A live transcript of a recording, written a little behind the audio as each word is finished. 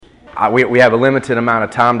We have a limited amount of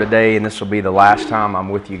time today, and this will be the last time I'm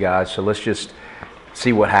with you guys, so let's just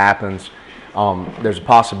see what happens. There's a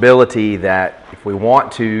possibility that if we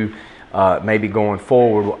want to, maybe going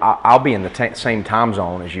forward, I'll be in the same time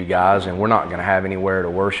zone as you guys, and we're not going to have anywhere to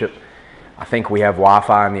worship. I think we have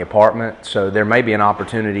Wi-Fi in the apartment, so there may be an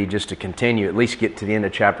opportunity just to continue, at least get to the end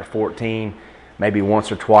of chapter 14, maybe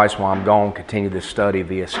once or twice while I'm gone, continue this study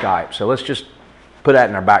via Skype. So let's just put that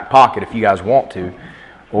in our back pocket if you guys want to,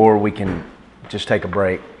 or we can just take a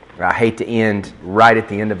break. I hate to end right at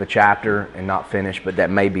the end of a chapter and not finish, but that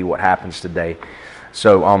may be what happens today.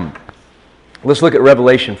 So let's look at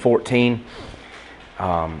Revelation 14.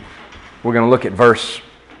 We're going to look at verse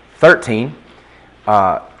 13.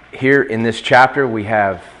 Here in this chapter, we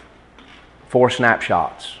have 4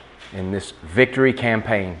 snapshots in this victory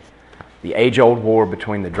campaign, the age-old war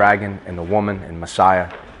between the dragon and the woman and Messiah,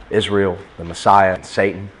 Israel, the Messiah, and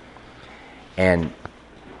Satan. And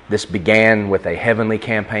this began with a heavenly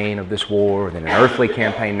campaign of this war, then an earthly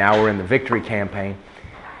campaign. Now we're in the victory campaign.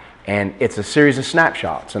 And it's a series of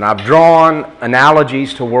snapshots. And I've drawn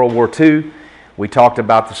analogies to World War II. We talked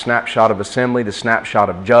about the snapshot of assembly, the snapshot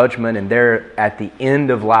of judgment, and there at the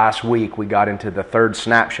end of last week we got into the third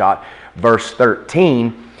snapshot, verse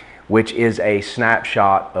 13, which is a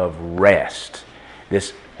snapshot of rest.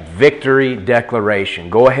 This victory declaration.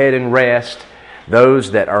 Go ahead and rest.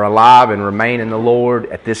 Those that are alive and remain in the Lord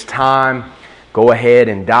at this time, go ahead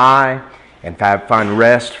and die and find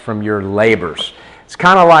rest from your labors. It's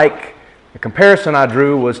kind of like the comparison I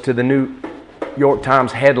drew was to the New York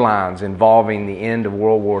Times headlines involving the end of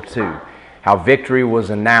World War II. How victory was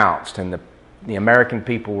announced and the American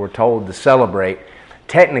people were told to celebrate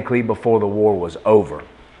technically before the war was over,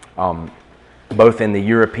 both in the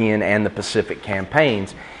European and the Pacific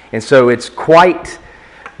campaigns. And so it's quite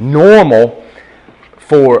normal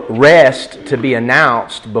for rest to be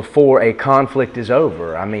announced before a conflict is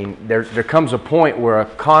over. I mean, there comes a point where a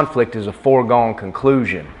conflict is a foregone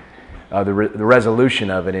conclusion, the resolution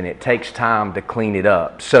of it, and it takes time to clean it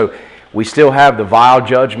up. So we still have the vile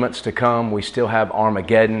judgments to come. We still have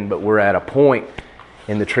Armageddon, but we're at a point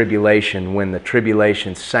in the tribulation when the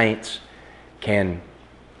tribulation saints can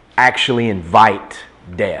actually invite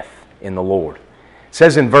death in the Lord. It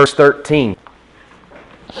says in verse 13,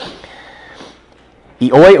 Y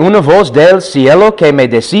oí una voz del cielo que me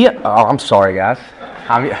decía... Oh, I'm sorry, guys.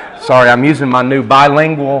 I'm using my new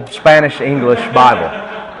bilingual Spanish-English Bible.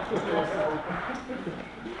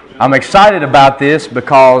 I'm excited about this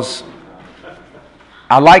because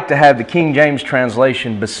I like to have the King James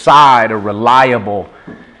translation beside a reliable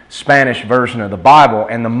Spanish version of the Bible.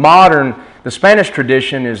 And the Spanish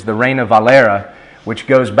tradition is the Reina Valera, which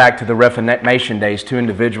goes back to the Reformation days. 2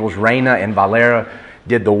 individuals, Reina and Valera,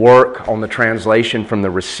 did the work on the translation from the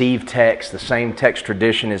received text, the same text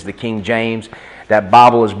tradition as the King James. That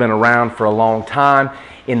Bible has been around for a long time.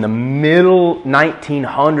 In the middle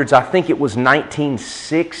 1900s, I think it was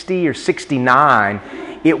 1960 or 69,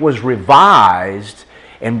 it was revised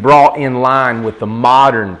and brought in line with the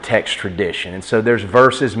modern text tradition. And so there's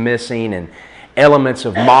verses missing and elements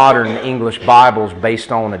of modern English Bibles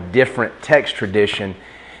based on a different text tradition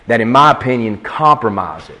that, in my opinion,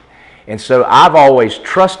 compromise it. And so I've always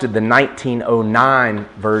trusted the 1909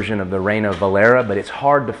 version of the Reina Valera, but it's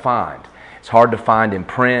hard to find. It's hard to find in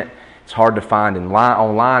print. It's hard to find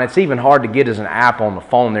online. It's even hard to get as an app on the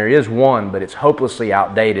phone. There is one, but it's hopelessly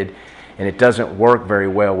outdated, and it doesn't work very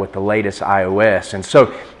well with the latest iOS. And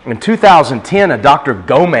so in 2010, a Dr.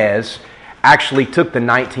 Gomez actually took the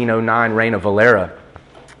 1909 Reina Valera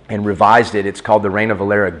and revised it. It's called the Reina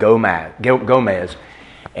Valera Gomez.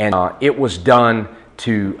 And it was done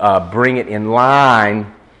to bring it in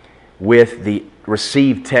line with the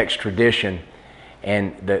received text tradition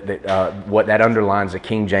and what that underlines the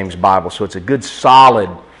King James Bible. So it's a good solid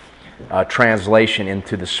translation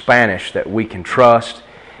into the Spanish that we can trust.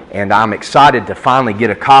 And I'm excited to finally get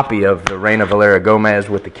a copy of the Reina Valera Gomez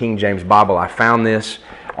with the King James Bible. I found this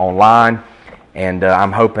online, and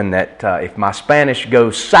I'm hoping that if my Spanish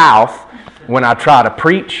goes south when I try to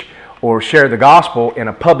preach or share the gospel in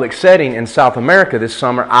a public setting in South America this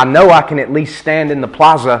summer, I know I can at least stand in the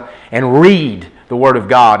plaza and read the Word of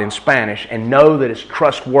God in Spanish and know that it's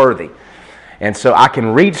trustworthy. And so I can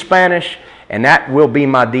read Spanish, and that will be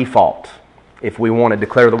my default. If we want to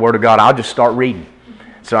declare the Word of God, I'll just start reading.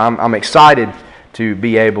 So I'm excited to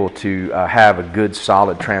be able to have a good,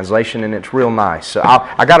 solid translation, and it's real nice. So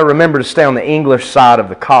I got to remember to stay on the English side of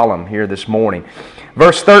the column here this morning.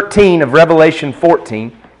 Verse 13 of Revelation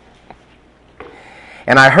 14,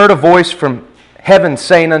 And I heard a voice from heaven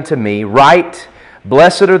saying unto me, Write,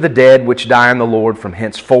 Blessed are the dead which die in the Lord from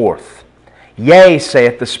henceforth. Yea,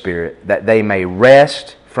 saith the Spirit, that they may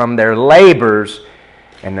rest from their labors,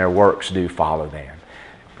 and their works do follow them.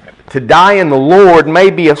 To die in the Lord may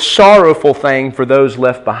be a sorrowful thing for those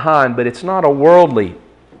left behind, but it's not a worldly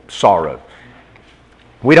sorrow.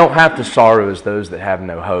 We don't have to sorrow as those that have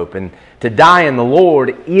no hope. And to die in the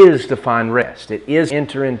Lord is to find rest. It is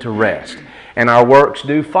enter into rest. And our works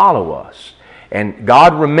do follow us. And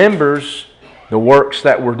God remembers the works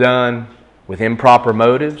that were done with improper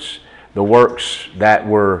motives, the works that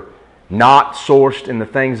were not sourced in the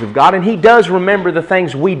things of God. And He does remember the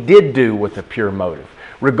things we did do with a pure motive,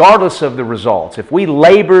 regardless of the results. If we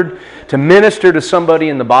labored to minister to somebody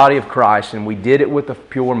in the body of Christ and we did it with a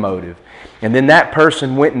pure motive, and then that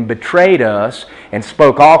person went and betrayed us and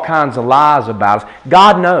spoke all kinds of lies about us,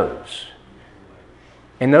 God knows.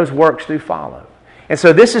 And those works do follow. And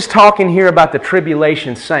so this is talking here about the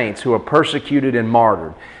tribulation saints who are persecuted and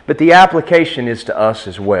martyred. But the application is to us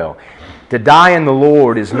as well. To die in the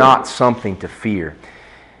Lord is not something to fear.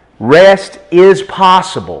 Rest is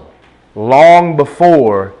possible long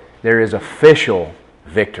before there is official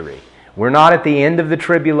victory. We're not at the end of the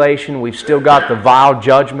tribulation. We've still got the vile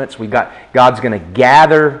judgments. God's going to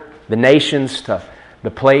gather the nations to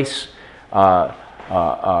the place called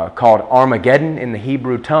Armageddon in the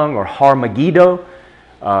Hebrew tongue, or Har-Megiddo,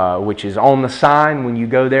 which is on the sign when you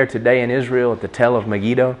go there today in Israel at the Tel of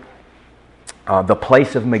Megiddo, the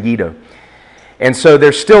place of Megiddo. And so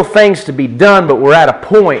there's still things to be done, but we're at a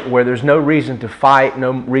point where there's no reason to fight,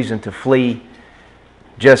 no reason to flee.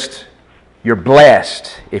 Just you're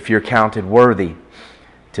blessed if you're counted worthy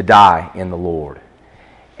to die in the Lord.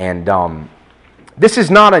 And this is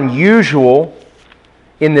not unusual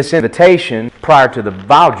in this invitation prior to the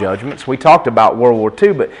vile judgments. We talked about World War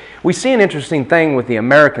II, but we see an interesting thing with the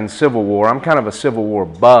American Civil War. I'm kind of a Civil War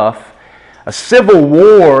buff. A civil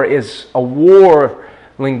war is a war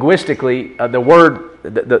linguistically.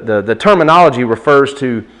 The terminology refers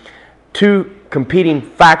to two competing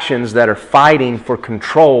factions that are fighting for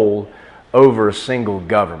control over a single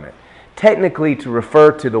government. Technically, to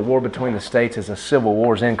refer to the war between the states as a civil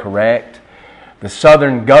war is incorrect. The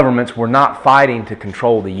southern governments were not fighting to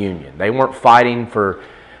control the Union. They weren't fighting to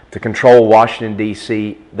control Washington,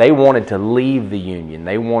 D.C. They wanted to leave the Union.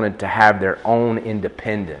 They wanted to have their own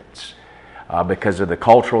independence because of the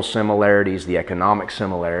cultural similarities, the economic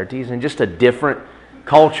similarities, and just a different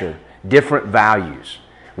culture, different values.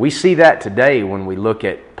 We see that today when we look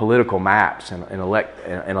at political maps and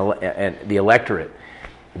the electorate.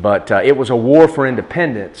 But it was a war for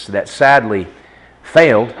independence that sadly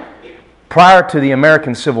failed. Prior to the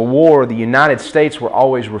American Civil War, the United States were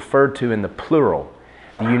always referred to in the plural.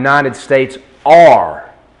 The United States are,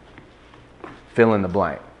 fill in the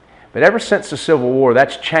blank. But ever since the Civil War,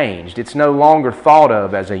 that's changed. It's no longer thought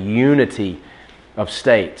of as a unity of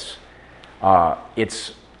states.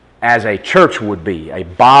 It's as a church would be, a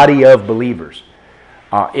body of believers.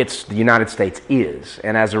 It's the United States is.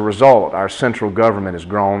 And as a result, our central government has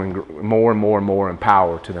grown more and more and more in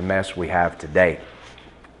power to the mess we have today.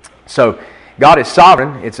 So God is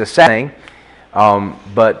sovereign. It's a sad thing.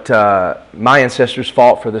 But my ancestors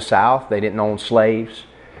fought for the South. They didn't own slaves.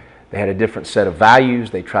 They had a different set of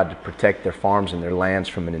values. They tried to protect their farms and their lands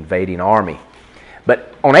from an invading army.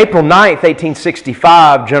 But on April 9th,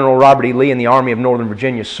 1865, General Robert E. Lee and the Army of Northern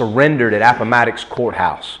Virginia surrendered at Appomattox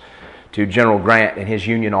Courthouse to General Grant and his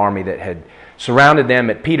Union Army that had surrounded them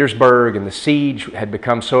at Petersburg, and the siege had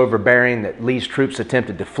become so overbearing that Lee's troops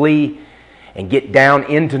attempted to flee and get down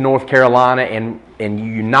into North Carolina and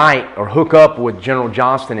unite or hook up with General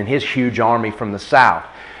Johnston and his huge army from the south.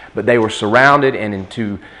 But they were surrounded, and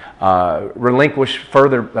to relinquish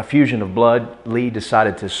further effusion of blood, Lee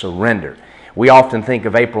decided to surrender. We often think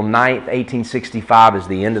of April 9th, 1865 as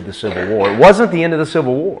the end of the Civil War. It wasn't the end of the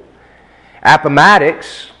Civil War.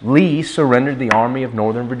 Appomattox, Lee surrendered the Army of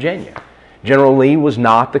Northern Virginia. General Lee was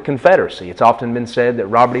not the Confederacy. It's often been said that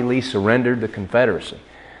Robert E. Lee surrendered the Confederacy.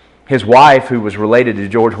 His wife, who was related to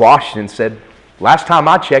George Washington, said, "Last time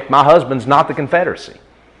I checked, my husband's not the Confederacy."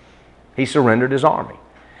 He surrendered his army.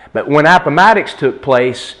 But when Appomattox took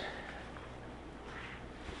place,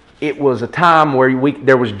 it was a time where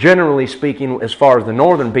there was, generally speaking, as far as the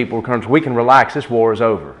northern people were concerned, we can relax, this war is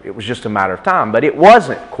over. It was just a matter of time, but it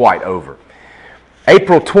wasn't quite over.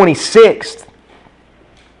 April 26th,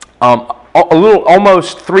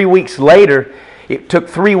 almost 3 weeks later, it took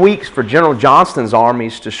 3 weeks for General Johnston's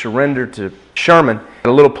armies to surrender to Sherman at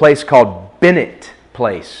a little place called Bennett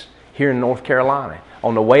Place here in North Carolina.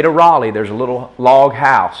 On the way to Raleigh, there's a little log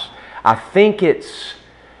house. I think it's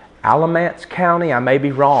Alamance County, I may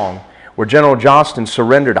be wrong, where General Johnston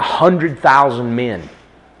surrendered 100,000 men.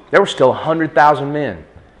 There were still 100,000 men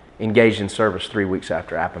engaged in service 3 weeks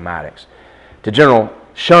after Appomattox. To General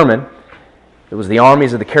Sherman, it was the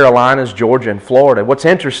armies of the Carolinas, Georgia, and Florida. What's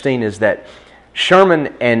interesting is that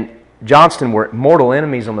Sherman and Johnston were mortal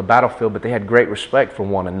enemies on the battlefield, but they had great respect for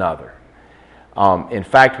one another. In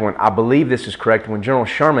fact, when I believe this is correct, when General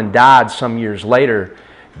Sherman died some years later,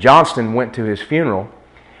 Johnston went to his funeral,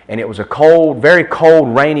 and it was a cold, very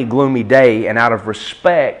cold, rainy, gloomy day, and out of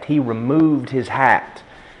respect, he removed his hat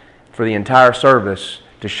for the entire service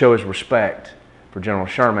to show his respect for General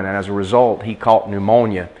Sherman, and as a result, he caught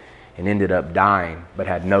pneumonia and ended up dying, but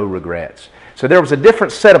had no regrets. So there was a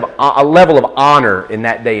different set of a level of honor in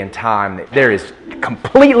that day and time that there is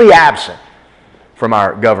completely absent from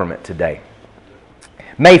our government today.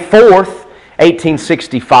 May 4th,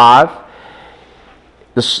 1865,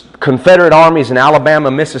 the Confederate armies in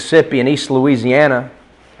Alabama, Mississippi, and East Louisiana,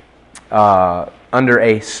 under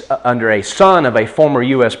a son of a former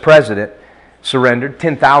U.S. president, surrendered.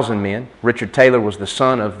 10,000 men. Richard Taylor was the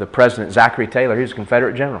son of the President Zachary Taylor. He was a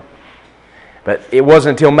Confederate general. But it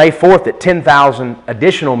wasn't until May 4th that 10,000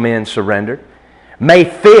 additional men surrendered. May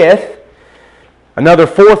 5th, another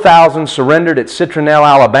 4,000 surrendered at Citronelle,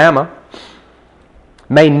 Alabama.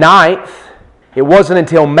 May 9th, it wasn't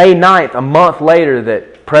until May 9th, a month later,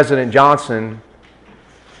 that President Johnson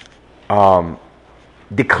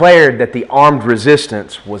declared that the armed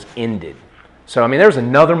resistance was ended. So, there was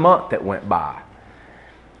another month that went by.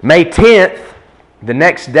 May 10th, the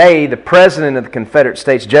next day, the President of the Confederate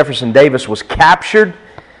States, Jefferson Davis, was captured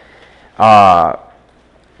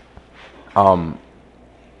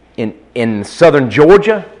in southern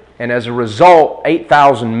Georgia, and as a result,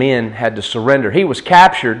 8,000 men had to surrender. He was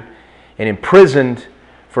captured and imprisoned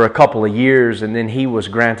for a couple of years, and then he was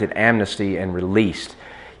granted amnesty and released.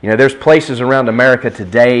 There's places around America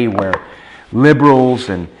today where liberals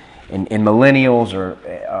and millennials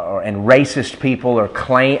and racist people are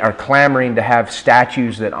clamoring to have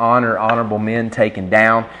statues that honor honorable men taken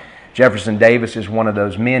down. Jefferson Davis is one of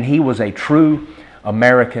those men. He was a true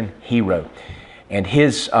American hero. And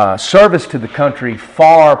his service to the country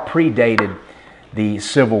far predated the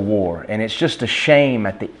Civil War. And it's just a shame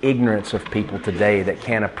at the ignorance of people today that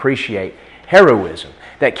can't appreciate heroism,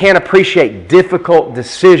 that can't appreciate difficult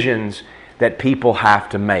decisions that people have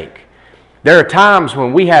to make. There are times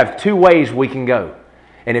when we have two ways we can go,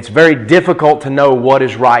 and it's very difficult to know what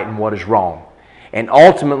is right and what is wrong. And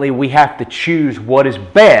ultimately, we have to choose what is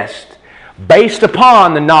best based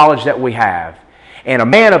upon the knowledge that we have. And a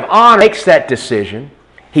man of honor makes that decision.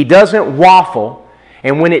 He doesn't waffle,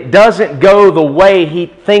 and when it doesn't go the way he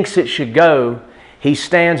thinks it should go, he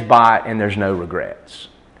stands by it and there's no regrets.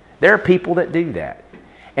 There are people that do that.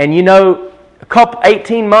 And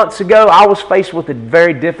 18 months ago, I was faced with a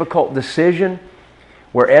very difficult decision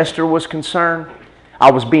where Esther was concerned.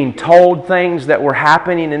 I was being told things that were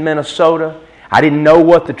happening in Minnesota. I didn't know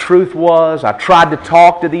what the truth was. I tried to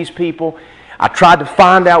talk to these people. I tried to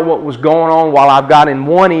find out what was going on while I've got in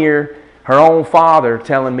one ear her own father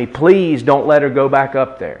telling me, please don't let her go back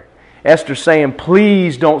up there. Esther saying,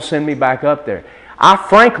 please don't send me back up there. I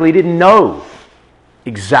frankly didn't know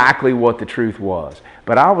exactly what the truth was.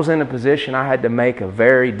 But I was in a position I had to make a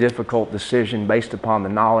very difficult decision based upon the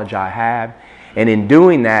knowledge I had. And in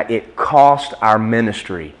doing that, it cost our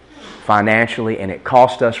ministry financially and it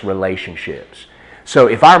cost us relationships. So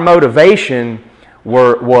if our motivation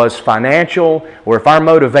was financial, or if our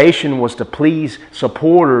motivation was to please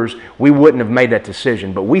supporters, we wouldn't have made that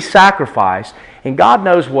decision. But we sacrificed, and God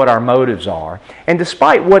knows what our motives are. And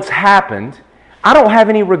despite what's happened, I don't have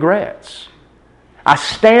any regrets. I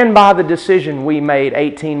stand by the decision we made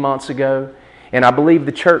 18 months ago, and I believe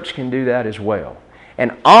the church can do that as well.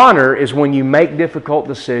 And honor is when you make difficult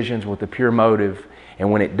decisions with a pure motive,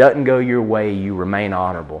 and when it doesn't go your way, you remain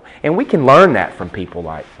honorable. And we can learn that from people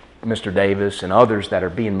like Mr. Davis and others that are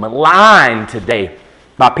being maligned today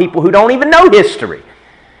by people who don't even know history.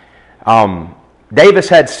 Davis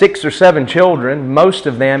had 6 or 7 children. Most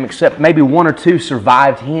of them, except maybe 1 or 2,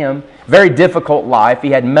 survived him. Very difficult life.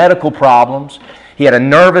 He had medical problems. He had a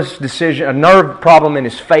nerve problem in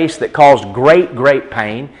his face that caused great, great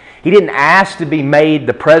pain. He didn't ask to be made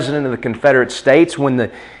the President of the Confederate States. When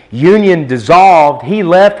the Union dissolved, he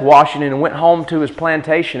left Washington and went home to his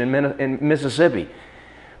plantation in Mississippi.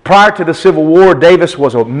 Prior to the Civil War, Davis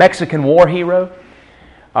was a Mexican war hero.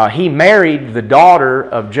 He married the daughter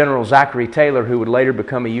of General Zachary Taylor, who would later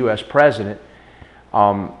become a U.S. president.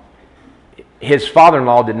 His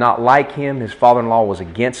father-in-law did not like him. His father-in-law was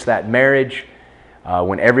against that marriage.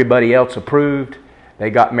 When everybody else approved, they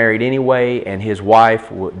got married anyway, and his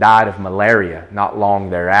wife died of malaria not long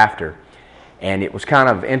thereafter. And it was kind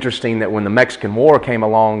of interesting that when the Mexican War came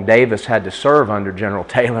along, Davis had to serve under General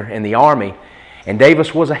Taylor in the Army. And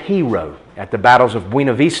Davis was a hero at the battles of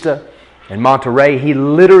Buena Vista and Monterrey. He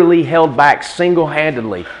literally held back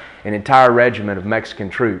single-handedly an entire regiment of Mexican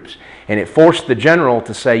troops. And it forced the general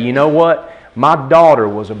to say, you know what? My daughter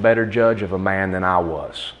was a better judge of a man than I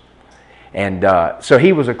was. And so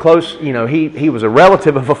he was a close, he was a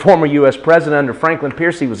relative of a former U.S. president under Franklin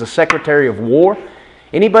Pierce. He was a Secretary of War.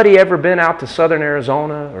 Anybody ever been out to southern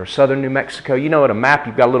Arizona or southern New Mexico? You know, at a map,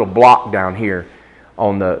 you've got a little block down here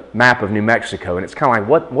on the map of New Mexico, and it's kind of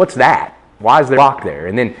like, what's that? Why is there a block there?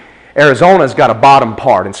 And then Arizona's got a bottom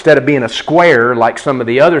part. Instead of being a square like some of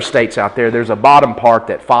the other states out there, there's a bottom part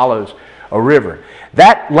that follows a river.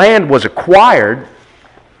 That land was acquired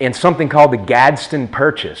in something called the Gadsden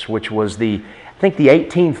Purchase, which was I think the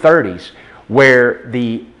 1830s, where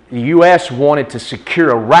the U.S. wanted to secure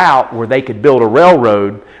a route where they could build a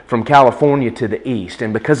railroad from California to the east.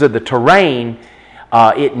 And because of the terrain,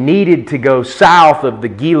 it needed to go south of the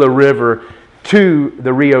Gila River to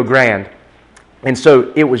the Rio Grande. And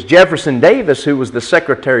so it was Jefferson Davis, who was the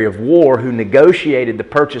Secretary of War, who negotiated the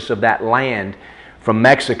purchase of that land from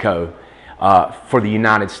Mexico for the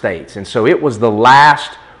United States. And so it was the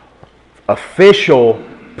last official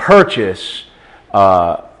purchase.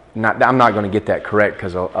 I'm not going to get that correct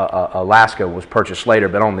because Alaska was purchased later,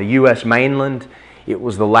 but on the U.S. mainland, it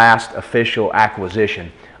was the last official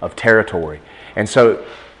acquisition of territory. And so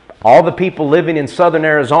all the people living in southern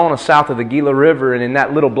Arizona, south of the Gila River, and in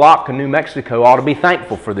that little block of New Mexico ought to be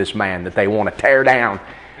thankful for this man that they want to tear down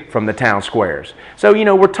from the town squares. So,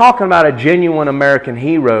 we're talking about a genuine American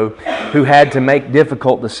hero who had to make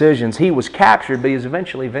difficult decisions. He was captured, but he was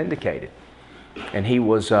eventually vindicated. And he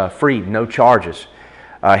was freed, no charges.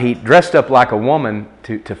 He dressed up like a woman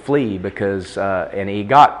to flee because, and he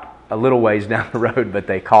got a little ways down the road, but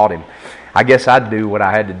they caught him. I guess I'd do what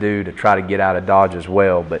I had to do to try to get out of Dodge as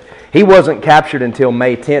well. But he wasn't captured until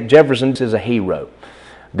May 10th. Jefferson is a hero,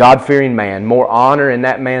 God-fearing man. More honor in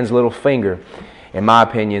that man's little finger, in my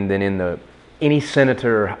opinion, than in any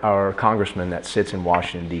senator or congressman that sits in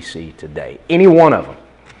Washington, D.C. today. Any one of them.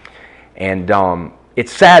 And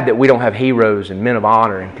it's sad that we don't have heroes and men of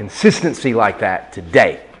honor and consistency like that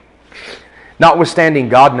today. Notwithstanding,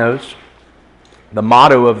 God knows, the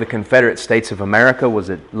motto of the Confederate States of America was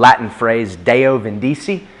a Latin phrase, Deo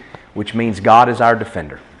Vindici, which means God is our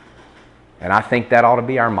defender. And I think that ought to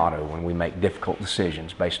be our motto when we make difficult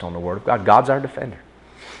decisions based on the Word of God. God's our defender.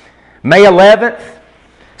 May 11th,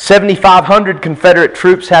 7,500 Confederate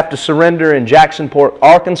troops have to surrender in Jacksonport,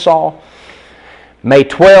 Arkansas. May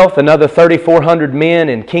 12th, another 3,400 men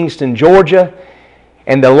in Kingston, Georgia.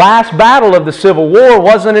 And the last battle of the Civil War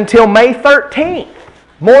wasn't until May 13th,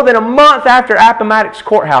 more than a month after Appomattox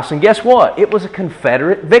Courthouse. And guess what? It was a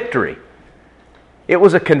Confederate victory. It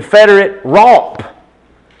was a Confederate romp.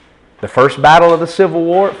 The first battle of the Civil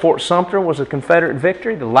War at Fort Sumter was a Confederate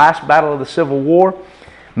victory. The last battle of the Civil War,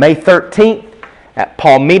 May 13th, at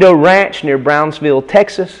Palmito Ranch near Brownsville,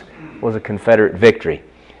 Texas, was a Confederate victory.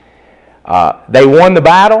 They won the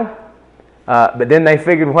battle, but then they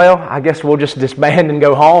figured, well, I guess we'll just disband and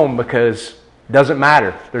go home because it doesn't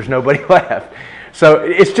matter. There's nobody left. So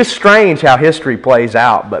it's just strange how history plays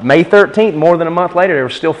out. But May 13th, more than a month later, they were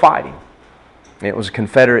still fighting. It was a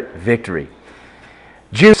Confederate victory.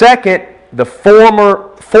 June 2nd, the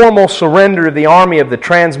formal surrender of the Army of the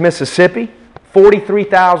Trans-Mississippi,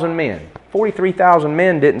 43,000 men. 43,000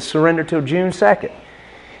 men didn't surrender till June 2nd.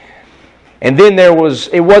 And then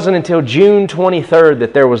it wasn't until June 23rd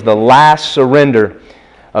that there was the last surrender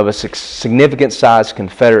of a significant sized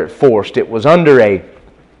Confederate force. It was under a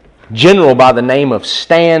general by the name of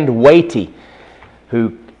Stand Watie,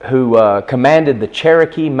 who commanded the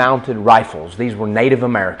Cherokee Mounted Rifles. These were Native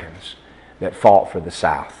Americans that fought for the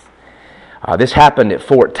South. This happened at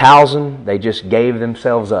Fort Towson. They just gave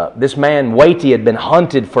themselves up. This man, Watie, had been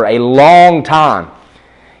hunted for a long time.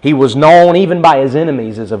 He was known even by his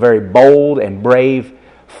enemies as a very bold and brave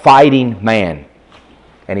fighting man.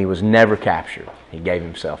 And he was never captured. He gave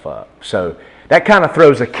himself up. So that kind of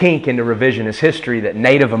throws a kink into revisionist history that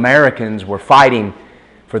Native Americans were fighting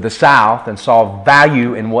for the South and saw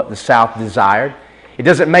value in what the South desired. It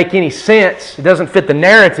doesn't make any sense. It doesn't fit the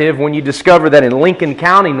narrative when you discover that in Lincoln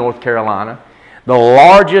County, North Carolina, the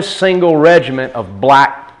largest single regiment of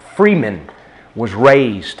black freemen was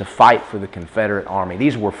raised to fight for the Confederate Army.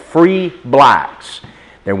 These were free blacks.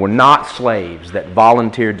 They were not slaves that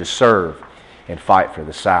volunteered to serve and fight for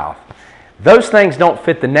the South. Those things don't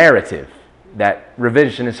fit the narrative that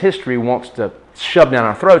revisionist history wants to shove down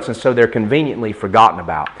our throats, and so they're conveniently forgotten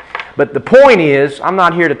about. But the point is, I'm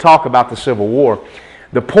not here to talk about the Civil War.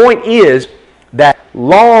 The point is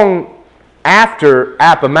long after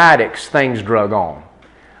Appomattox, things drug on.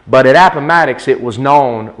 But at Appomattox, it was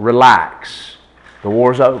known, relax, the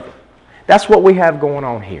war's over. That's what we have going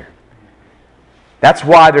on here. That's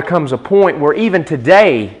why there comes a point where even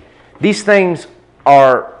today, these things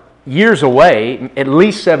are years away, at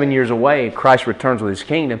least 7 years away. Christ returns with His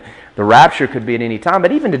kingdom. The rapture could be at any time.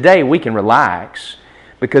 But even today, we can relax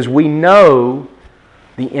because we know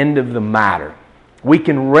the end of the matter. We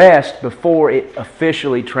can rest before it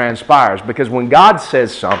officially transpires. Because when God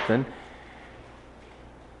says something,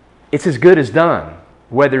 it's as good as done,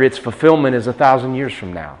 whether its fulfillment is 1,000 years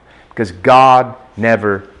from now. Because God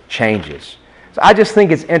never changes. So I just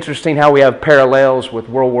think it's interesting how we have parallels with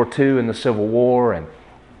World War II and the Civil War. And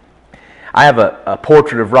I have a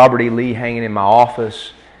portrait of Robert E. Lee hanging in my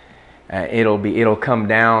office. It'll come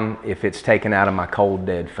down if it's taken out of my cold,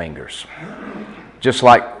 dead fingers. Just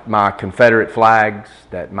like my Confederate flags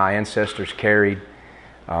that my ancestors carried,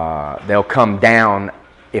 they'll come down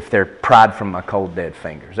if they're pried from my cold, dead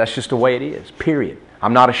fingers. That's just the way it is, period.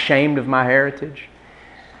 I'm not ashamed of my heritage.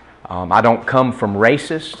 I don't come from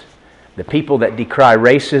racist. The people that decry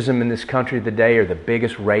racism in this country today are the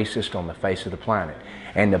biggest racists on the face of the planet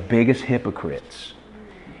and the biggest hypocrites.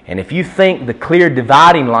 And if you think the clear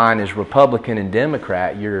dividing line is Republican and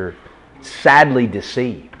Democrat, sadly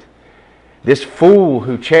deceived. This fool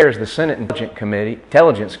who chairs the Senate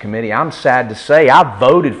Intelligence Committee, I'm sad to say, I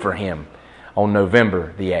voted for him on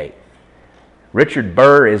November the 8th. Richard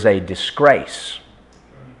Burr is a disgrace.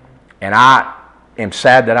 And I am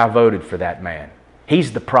sad that I voted for that man.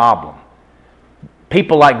 He's the problem.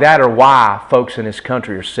 People like that are why folks in this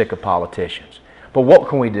country are sick of politicians. But what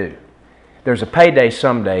can we do? There's a payday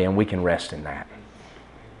someday, and we can rest in that.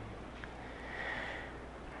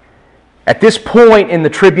 At this point in the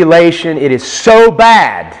tribulation, it is so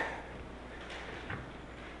bad,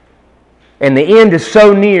 and the end is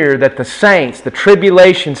so near that the saints, the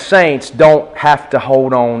tribulation saints, don't have to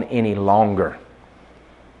hold on any longer.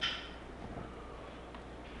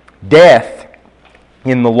 Death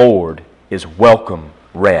in the Lord is welcome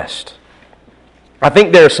rest. I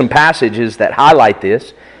think there are some passages that highlight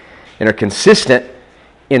this and are consistent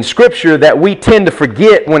in Scripture that we tend to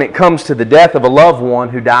forget when it comes to the death of a loved one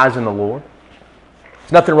who dies in the Lord.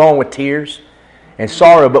 There's nothing wrong with tears and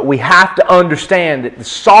sorrow, but we have to understand that the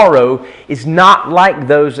sorrow is not like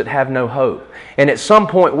those that have no hope. And at some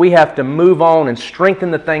point we have to move on and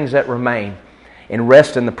strengthen the things that remain and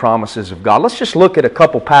rest in the promises of God. Let's just look at a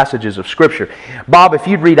couple passages of Scripture. Bob, if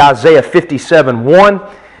you'd read Isaiah 57:1,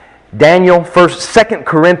 Daniel, 2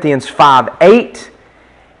 Corinthians 5:8,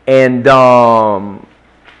 and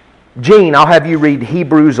Gene, I'll have you read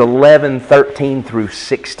Hebrews 11:13 through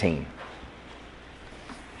 16.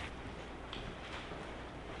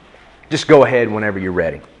 Just go ahead whenever you're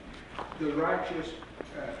ready. The righteous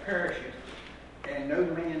perisheth, and no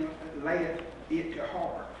man layeth it to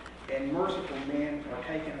heart, and merciful men are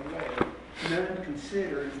taken away. None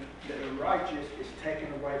considering that the righteous is taken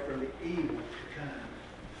away from the evil to come.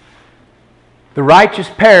 The righteous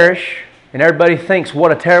perish, and everybody thinks,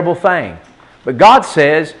 what a terrible thing. But God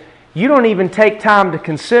says, you don't even take time to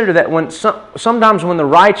consider that sometimes when the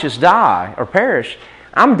righteous die or perish,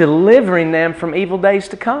 I'm delivering them from evil days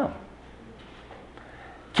to come.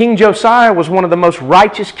 King Josiah was one of the most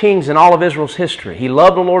righteous kings in all of Israel's history. He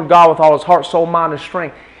loved the Lord God with all his heart, soul, mind, and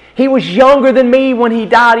strength. He was younger than me when he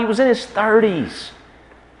died. He was in his 30s.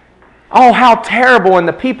 Oh, how terrible, and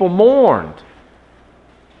the people mourned.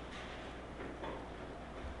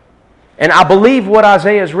 And I believe what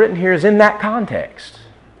Isaiah has written here is in that context,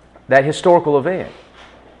 that historical event.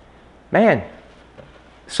 Man,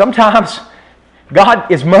 sometimes God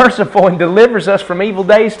is merciful and delivers us from evil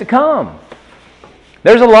days to come.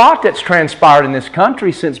 There's a lot that's transpired in this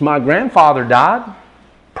country since my grandfather died.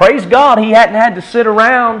 Praise God, he hadn't had to sit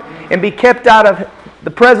around and be kept out of the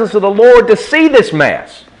presence of the Lord to see this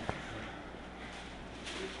mess.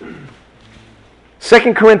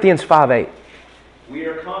 2 Corinthians 5:8. We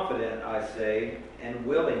are confident, I say, and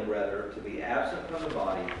willing rather, to be absent from the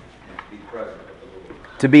body and to be present with the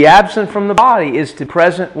Lord. To be absent from the body is to be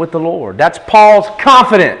present with the Lord. That's Paul's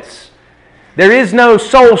confidence. There is no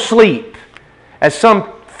soul sleep, as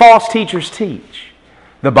some false teachers teach.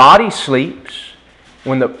 The body sleeps.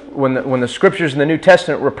 When the Scriptures in the New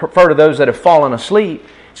Testament refer to those that have fallen asleep,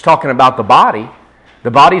 it's talking about the body. The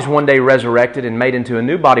body's one day resurrected and made into a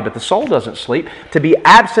new body, but the soul doesn't sleep. To be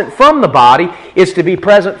absent from the body is to be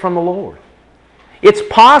present from the Lord. It's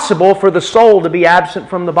possible for the soul to be absent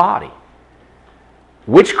from the body.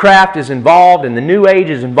 Witchcraft is involved, and the New Age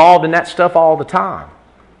is involved in that stuff all the time.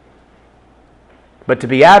 But to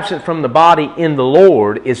be absent from the body in the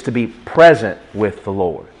Lord is to be present with the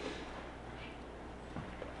Lord.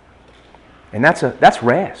 And that's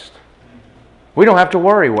rest. We don't have to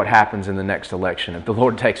worry what happens in the next election. If the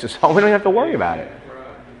Lord takes us home, we don't have to worry about it.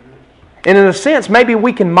 And in a sense, maybe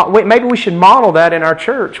we should model that in our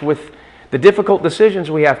church with the difficult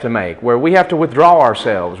decisions we have to make, where we have to withdraw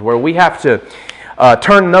ourselves, where we have to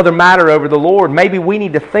turn another matter over to the Lord. Maybe we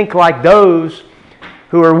need to think like those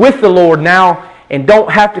who are with the Lord now and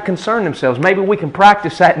don't have to concern themselves. Maybe we can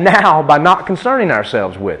practice that now by not concerning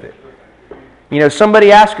ourselves with it. You know,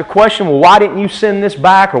 somebody asks a question, well, why didn't you send this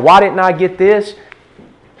back? Or why didn't I get this?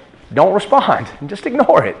 Don't respond. Just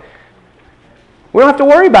ignore it. We don't have to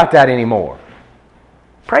worry about that anymore.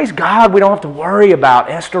 Praise God, we don't have to worry about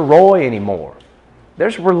Esther Roy anymore.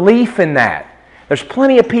 There's relief in that. There's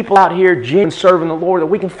plenty of people out here serving the Lord that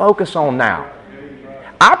we can focus on now.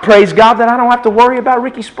 I praise God that I don't have to worry about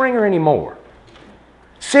Ricky Springer anymore.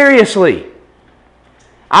 Seriously.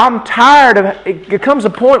 I'm tired of it. It comes a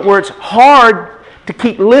point where it's hard to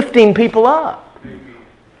keep lifting people up.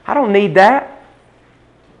 I don't need that.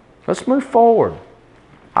 Let's move forward.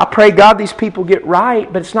 I pray God these people get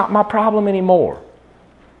right, but it's not my problem anymore.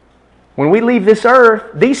 When we leave this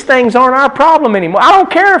earth, these things aren't our problem anymore. I don't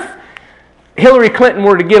care if Hillary Clinton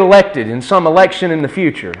were to get elected in some election in the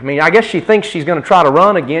future. I mean, I guess she thinks she's going to try to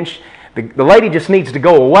run again. The lady just needs to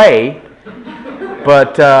go away.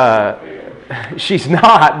 But she's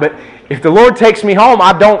not. But if the Lord takes me home,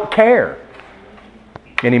 I don't care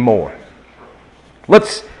anymore.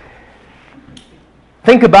 Let's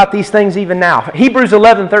think about these things even now. Hebrews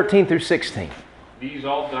 11:13 through 16. These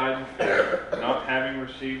all died in faith, not having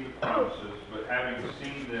received the promises, but having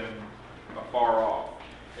seen them afar off,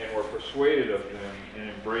 and were persuaded of them, and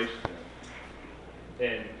embraced them,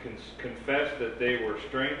 and confessed that they were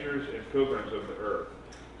strangers and pilgrims of the earth.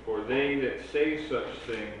 For they that say such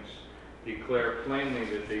things declare plainly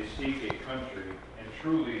that they seek a country, and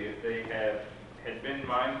truly if they had been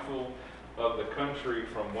mindful of the country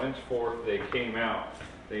from whenceforth they came out,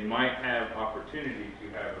 they might have opportunity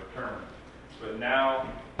to have returned. But now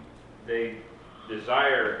they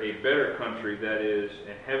desire a better country, that is,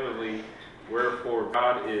 an heavenly, wherefore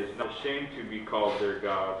God is not ashamed to be called their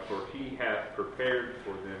God, for He hath prepared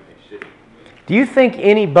for them a city. Do you think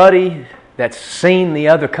anybody that's seen the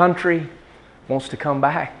other country wants to come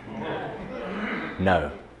back?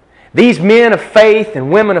 No. These men of faith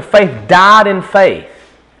and women of faith died in faith.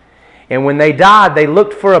 And when they died, they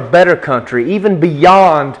looked for a better country, even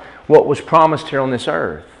beyond what was promised here on this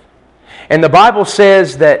earth. And the Bible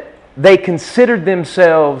says that they considered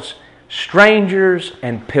themselves strangers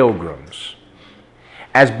and pilgrims.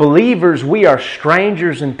 As believers, we are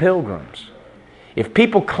strangers and pilgrims. If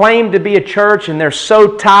people claim to be a church and they're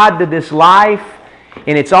so tied to this life,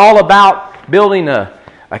 and it's all about building an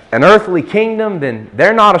earthly kingdom, then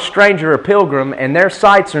they're not a stranger or pilgrim, and their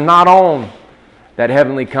sights are not on that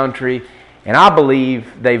heavenly country. And I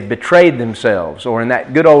believe they've betrayed themselves, or in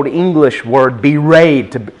that good old English word,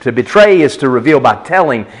 bewrayed. To betray is to reveal by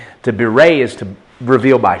telling. To bewray is to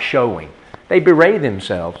reveal by showing. They bewray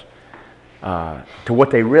themselves to what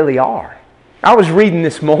they really are. I was reading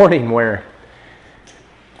this morning where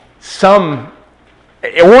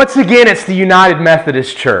once again, it's the United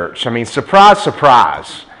Methodist Church. I mean, surprise,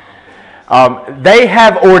 surprise. They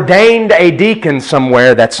have ordained a deacon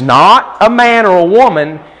somewhere that's not a man or a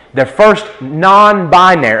woman. They're first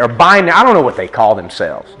non-binary, or binary, I don't know what they call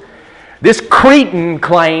themselves. This Cretan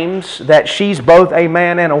claims that she's both a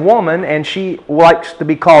man and a woman, and she likes to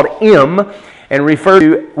be called M and referred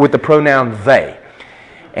to with the pronoun they.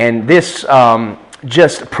 And this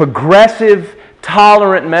just progressive,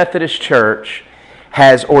 tolerant Methodist church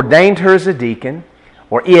has ordained her as a deacon,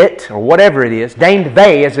 or whatever it is, ordained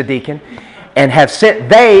they as a deacon, and have sent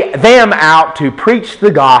them out to preach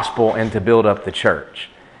the gospel and to build up the church.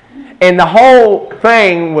 And the whole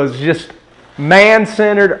thing was just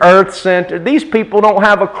man-centered, earth-centered. These people don't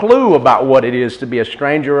have a clue about what it is to be a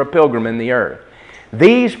stranger or a pilgrim in the earth.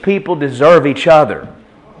 These people deserve each other.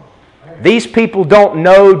 These people don't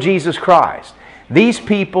know Jesus Christ. These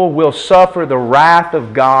people will suffer the wrath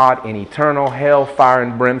of God in eternal hell, fire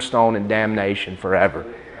and brimstone and damnation forever,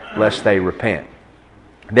 lest they repent.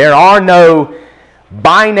 There are no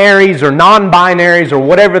binaries or non-binaries or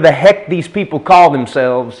whatever the heck these people call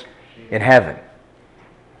themselves in heaven.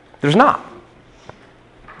 There's not.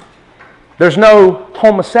 There's no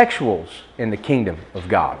homosexuals in the kingdom of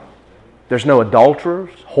God. There's no adulterers,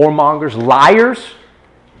 whoremongers, liars,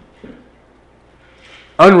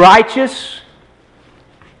 unrighteous.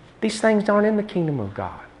 These things aren't in the kingdom of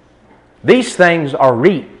God. These things are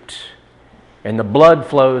reaped And the blood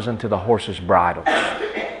flows into the horse's bridle,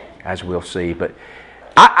 as we'll see. But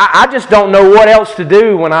I just don't know what else to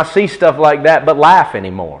do when I see stuff like that but laugh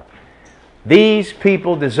anymore. These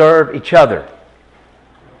people deserve each other.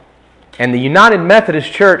 And the United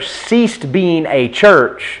Methodist Church ceased being a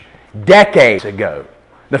church decades ago.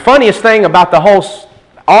 The funniest thing about the whole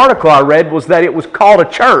article I read was that it was called a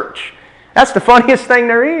church. That's the funniest thing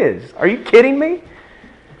there is. Are you kidding me?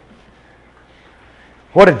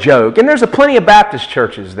 What a joke. And there's plenty of Baptist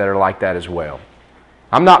churches that are like that as well.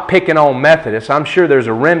 I'm not picking on Methodists. I'm sure there's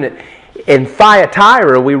a remnant. In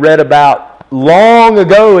Thyatira, we read about long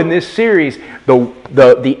ago in this series,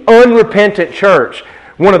 the unrepentant church,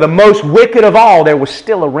 one of the most wicked of all, there was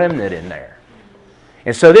still a remnant in there.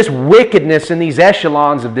 And so this wickedness in these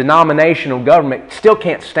echelons of denominational government still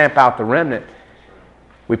can't stamp out the remnant.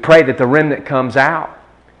 We pray that the remnant comes out.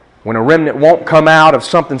 When a remnant won't come out of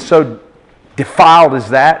something so defiled as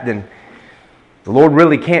that, then the Lord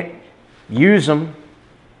really can't use them.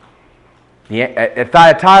 At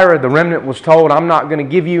Thyatira, the remnant was told, I'm not going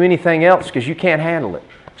to give you anything else because you can't handle it.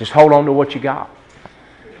 Just hold on to what you got.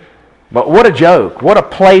 But what a joke. What a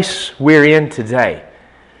place we're in today.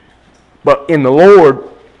 But in the Lord,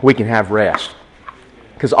 we can have rest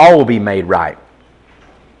because all will be made right.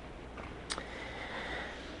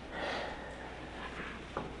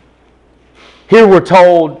 Here we're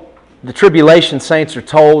told, the tribulation saints are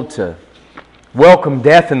told to welcome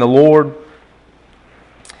death in the Lord.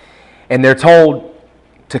 And they're told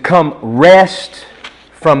to come rest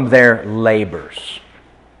from their labors.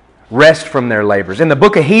 Rest from their labors. In the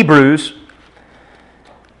book of Hebrews,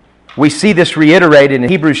 we see this reiterated in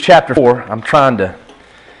Hebrews chapter 4. I'm trying to...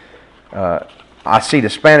 I see the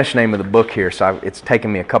Spanish name of the book here, so it's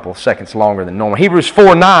taking me a couple of seconds longer than normal. Hebrews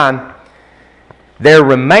 4:9. There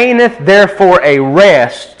remaineth therefore a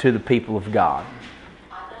rest to the people of God.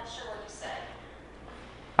 I'm not sure what you said.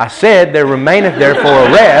 I said there remaineth therefore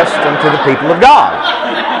a rest unto the people of God.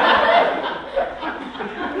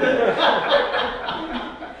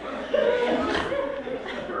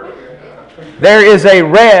 There is a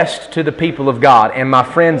rest to the people of God. And my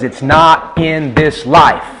friends, it's not in this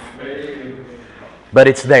life, but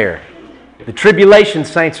it's there. The tribulation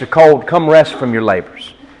saints are called, come rest from your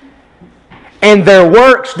labors. And their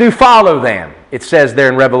works do follow them. It says there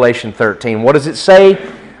in Revelation 13. What does it say?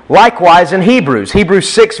 Likewise in Hebrews. Hebrews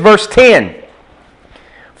 6 verse 10.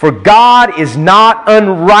 For God is not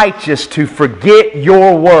unrighteous to forget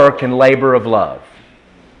your work and labor of love.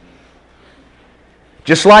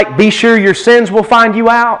 Just like be sure your sins will find you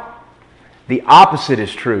out, the opposite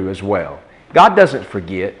is true as well. God doesn't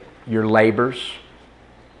forget your labors,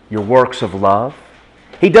 your works of love.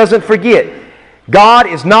 He doesn't forget. God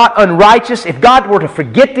is not unrighteous. If God were to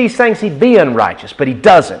forget these things, He'd be unrighteous, but He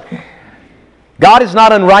doesn't. God is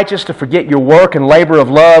not unrighteous to forget your work and labor of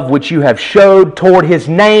love which you have showed toward His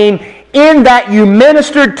name in that you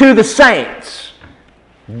ministered to the saints.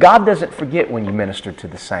 God doesn't forget when you ministered to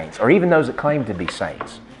the saints, or even those that claim to be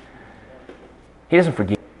saints. He doesn't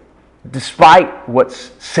forget. Despite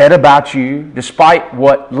what's said about you, despite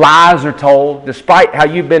what lies are told, despite how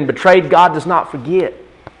you've been betrayed, God does not forget.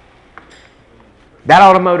 That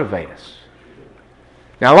ought to motivate us.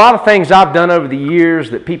 Now, a lot of things I've done over the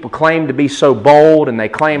years that people claim to be so bold and they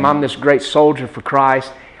claim I'm this great soldier for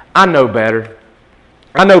Christ, I know better.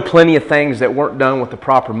 I know plenty of things that weren't done with the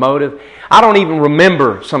proper motive. I don't even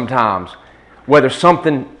remember sometimes whether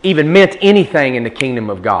something even meant anything in the kingdom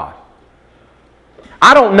of God.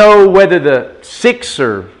 I don't know whether the 6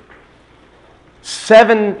 or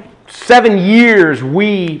 7 years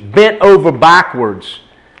we bent over backwards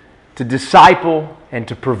to disciple and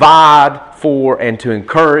to provide for and to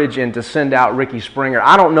encourage and to send out Ricky Springer.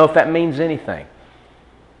 I don't know if that means anything.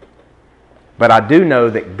 But I do know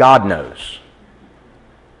that God knows.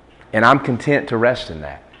 And I'm content to rest in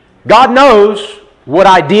that. God knows what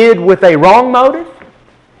I did with a wrong motive.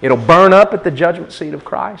 It'll burn up at the judgment seat of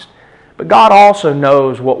Christ. But God also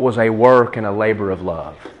knows what was a work and a labor of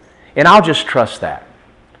love. And I'll just trust that.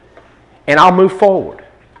 And I'll move forward.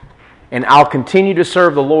 And I'll continue to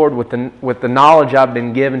serve the Lord with the knowledge I've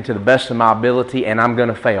been given to the best of my ability, and I'm going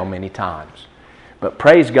to fail many times. But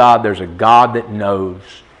praise God, there's a God that knows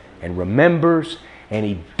and remembers, and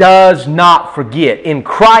He does not forget. In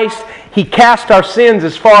Christ, He cast our sins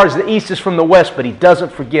as far as the east is from the west, but He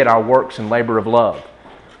doesn't forget our works and labor of love.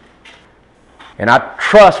 And I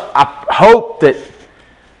hope that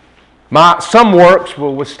some works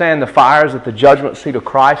will withstand the fires at the judgment seat of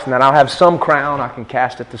Christ, and that I'll have some crown I can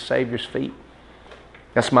cast at the Savior's feet.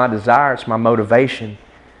 That's my desire. It's my motivation.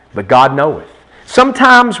 But God knoweth.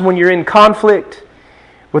 Sometimes when you're in conflict,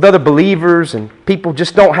 with other believers and people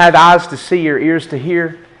just don't have eyes to see or ears to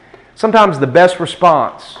hear, sometimes the best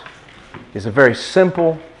response is a very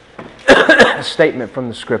simple statement from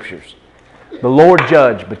the Scriptures. The Lord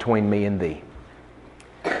judge between me and thee.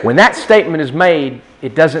 When that statement is made,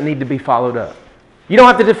 it doesn't need to be followed up. You don't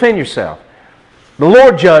have to defend yourself. The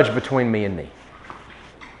Lord judge between me and thee.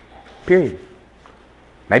 Period.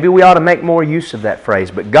 Maybe we ought to make more use of that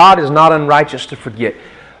phrase, but God is not unrighteous to forget.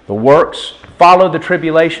 The works follow the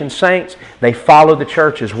tribulation saints. They follow the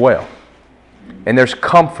church as well. And there's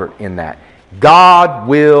comfort in that. God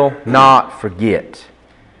will not forget.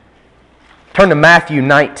 Turn to Matthew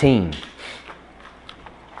 19.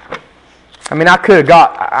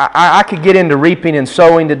 I could get into reaping and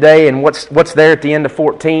sowing today and what's there at the end of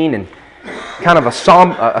 14 and kind of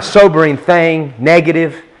a sobering thing,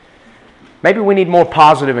 negative. Maybe we need more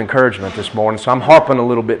positive encouragement this morning, so I'm harping a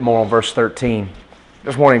little bit more on verse 13.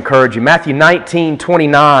 Just want to encourage you. Matthew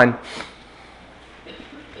 19:29.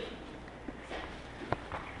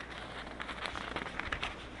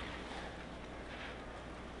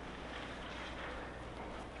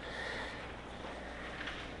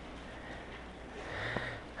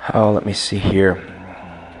 Oh, let me see here.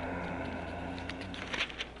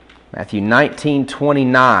 Matthew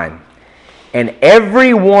 19:29. And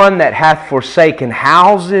every one that hath forsaken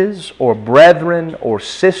houses, or brethren, or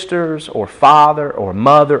sisters, or father, or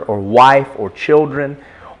mother, or wife, or children,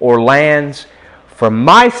 or lands, for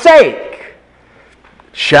my sake,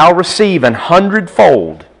 shall receive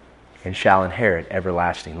 100-fold, and shall inherit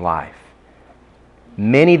everlasting life.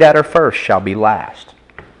 Many that are first shall be last,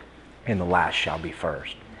 and the last shall be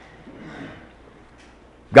first.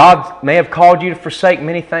 God may have called you to forsake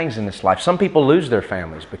many things in this life. Some people lose their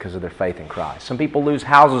families because of their faith in Christ. Some people lose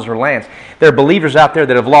houses or lands. There are believers out there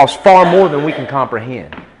that have lost far more than we can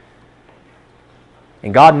comprehend.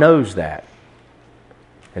 And God knows that.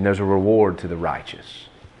 And there's a reward to the righteous.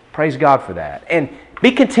 Praise God for that. And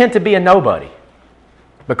be content to be a nobody,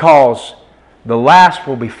 because the last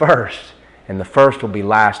will be first and the first will be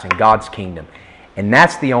last in God's kingdom. And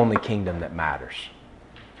that's the only kingdom that matters.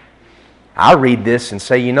 I read this and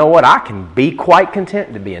say, you know what? I can be quite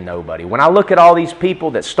content to be a nobody. When I look at all these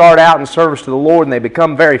people that start out in service to the Lord and they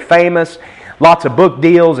become very famous, lots of book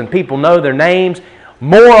deals and people know their names,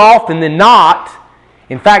 more often than not,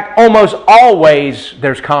 in fact, almost always,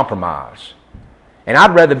 there's compromise. And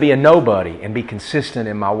I'd rather be a nobody and be consistent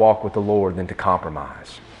in my walk with the Lord than to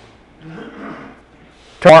compromise.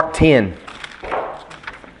 Mark 10.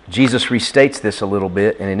 Jesus restates this a little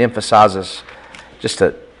bit, and it emphasizes just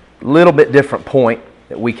a little bit different point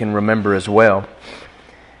that we can remember as well.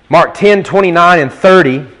 Mark 10:29 and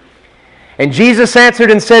 30. And Jesus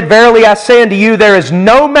answered and said, Verily I say unto you, there is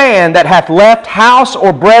no man that hath left house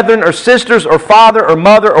or brethren or sisters or father or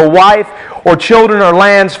mother or wife or children or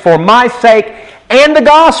lands for my sake and the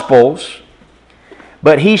gospel's,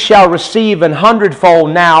 but he shall receive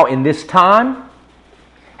 100-fold now in this time,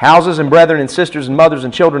 houses and brethren and sisters and mothers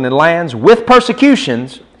and children and lands, with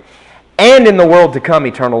persecutions, and in the world to come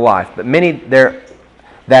eternal life. But many there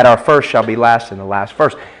that are first shall be last, and the last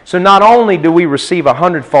first. So not only do we receive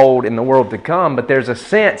 100-fold in the world to come, but there's a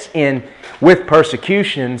sense in, with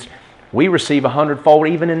persecutions, we receive 100-fold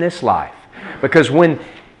even in this life. Because when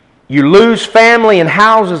you lose family and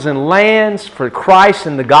houses and lands for Christ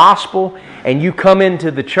and the gospel, and you come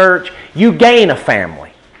into the church, you gain a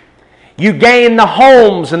family. You gain the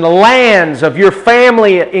homes and the lands of your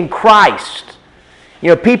family in Christ. You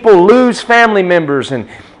know, people lose family members and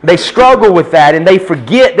they struggle with that, and they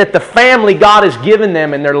forget that the family God has given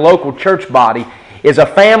them in their local church body is a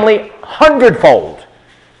family 100-fold.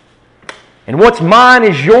 And what's mine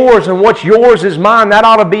is yours, and what's yours is mine. That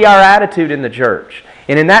ought to be our attitude in the church.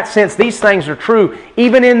 And in that sense, these things are true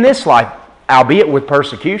even in this life, albeit with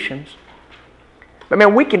persecutions. But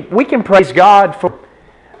man, we can praise God for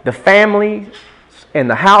the families and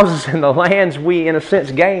the houses and the lands we, in a sense,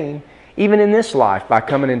 gain even in this life by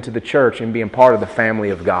coming into the church and being part of the family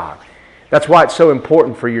of God. That's why it's so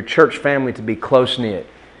important for your church family to be close-knit,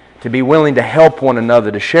 to be willing to help one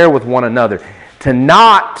another, to share with one another, to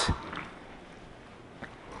not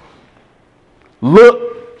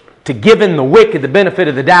look to giving the wicked the benefit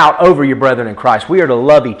of the doubt over your brethren in Christ. We are to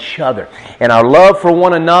love each other. And our love for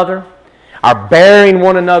one another, our bearing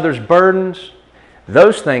one another's burdens,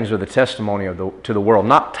 those things are the testimony to the world,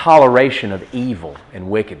 not toleration of evil and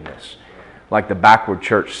wickedness, like the backward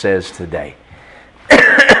church says today.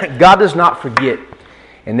 God does not forget,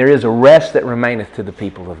 and there is a rest that remaineth to the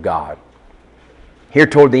people of God. Here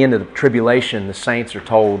toward the end of the tribulation, the saints are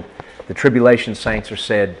told, the tribulation saints are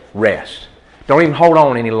said, rest. Don't even hold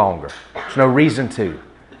on any longer. There's no reason to.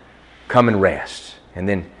 Come and rest. And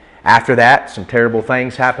then after that, some terrible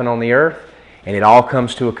things happen on the earth, and it all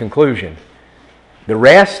comes to a conclusion. The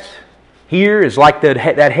rest here is like that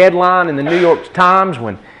headline in the New York Times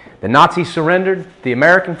when the Nazis surrendered the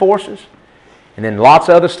American forces. And then lots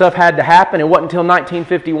of other stuff had to happen. It wasn't until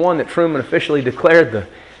 1951 that Truman officially declared the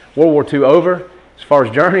World War II over, as far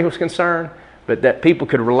as Germany was concerned, but that people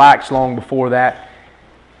could relax long before that.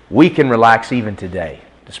 We can relax even today,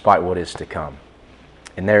 despite what is to come.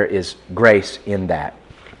 And there is grace in that.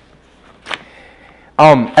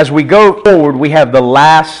 As we go forward, we have the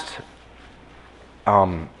last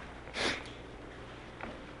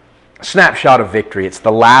snapshot of victory. It's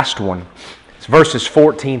the last one. It's verses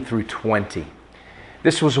 14 through 20.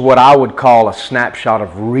 This was what I would call a snapshot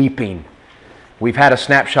of reaping. We've had a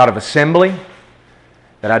snapshot of assembly,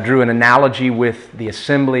 that I drew an analogy with the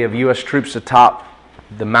assembly of U.S. troops atop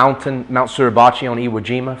the mountain, Mount Suribachi on Iwo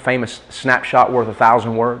Jima, famous snapshot worth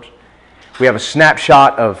 1,000 words. We have a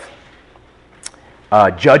snapshot of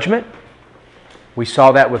judgment. We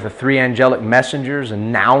saw that with the three angelic messengers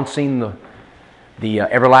announcing the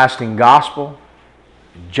everlasting gospel.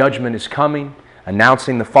 Judgment is coming,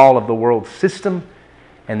 announcing the fall of the world system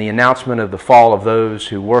and the announcement of the fall of those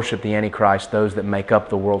who worship the Antichrist, those that make up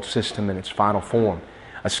the world system in its final form.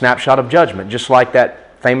 A snapshot of judgment, just like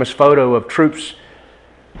that famous photo of troops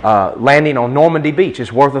landing on Normandy Beach.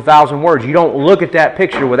 It's worth 1,000 words. You don't look at that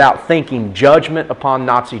picture without thinking judgment upon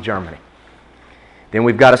Nazi Germany. Then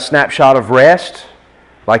we've got a snapshot of rest,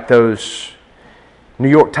 like those New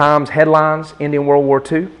York Times headlines ending World War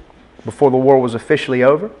II, before the war was officially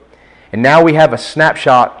over. And now we have a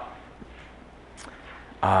snapshot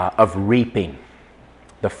of reaping,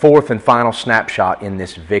 the fourth and final snapshot in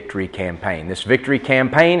this victory campaign. This victory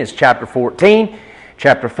campaign is chapter 14.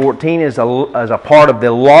 Chapter 14 is a part of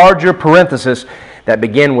the larger parenthesis that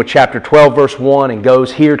begin with chapter 12, verse 1, and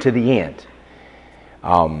goes here to the end.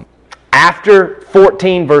 After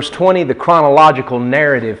 14, verse 20, the chronological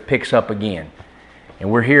narrative picks up again.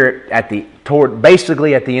 And we're here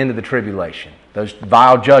basically at the end of the tribulation. Those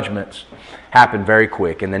vile judgments happen very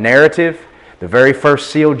quick. In the narrative, the very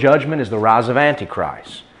first sealed judgment is the rise of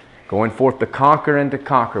Antichrist, going forth to conquer and to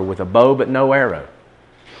conquer with a bow but no arrow.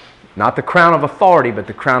 Not the crown of authority, but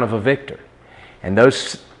the crown of a victor. And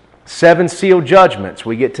those 7 sealed judgments,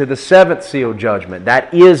 we get to the 7th sealed judgment.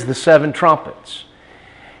 That is the 7 trumpets.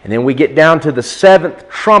 And then we get down to the 7th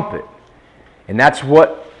trumpet. And that's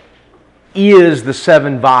what is the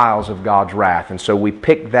 7 vials of God's wrath. And so we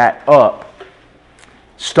pick that up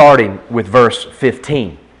starting with verse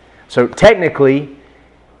 15. So technically,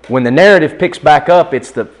 when the narrative picks back up,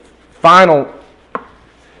 it's the final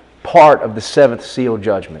part of the 7th seal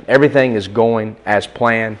judgment. Everything is going as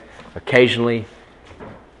planned. Occasionally,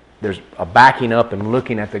 there's a backing up and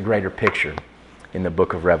looking at the greater picture in the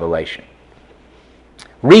book of Revelation.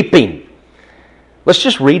 Reaping. Let's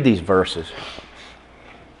just read these verses.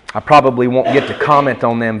 I probably won't get to comment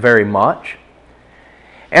on them very much.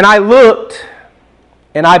 And I looked,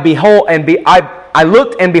 and I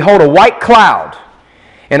looked, and behold, a white cloud,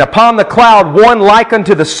 and upon the cloud one like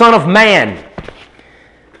unto the Son of Man,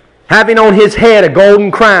 having on his head a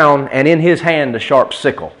golden crown, and in his hand a sharp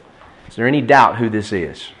sickle. Is there any doubt who this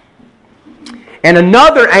is? And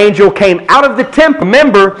another angel came out of the temple.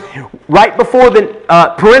 Remember, right before the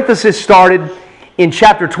parenthesis started in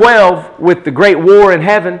chapter 12 with the great war in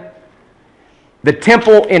heaven, the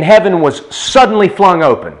temple in heaven was suddenly flung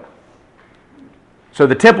open. So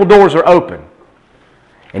the temple doors are open.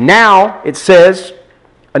 And now it says,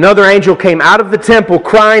 another angel came out of the temple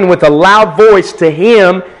crying with a loud voice to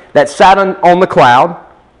him that sat on the cloud,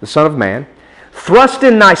 the Son of Man, thrust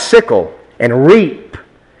in thy sickle and reap,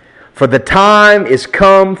 for the time is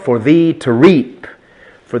come for thee to reap,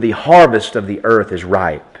 for the harvest of the earth is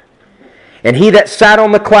ripe. And he that sat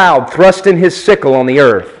on the cloud thrust in his sickle on the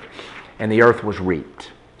earth, and the earth was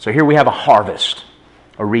reaped. So here we have a harvest,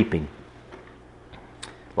 a reaping,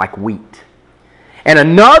 like wheat. And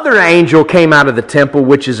another angel came out of the temple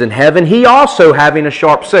which is in heaven, he also having a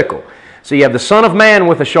sharp sickle. So you have the Son of Man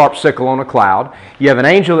with a sharp sickle on a cloud. You have an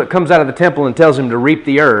angel that comes out of the temple and tells him to reap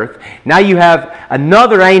the earth. Now you have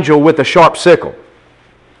another angel with a sharp sickle.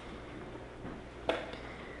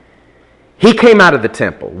 He came out of the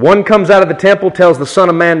temple. One comes out of the temple, tells the Son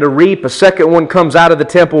of Man to reap. A second one comes out of the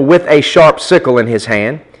temple with a sharp sickle in his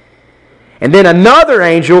hand. And then another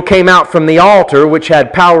angel came out from the altar, which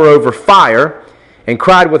had power over fire, and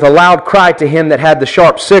cried with a loud cry to him that had the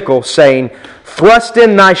sharp sickle, saying, thrust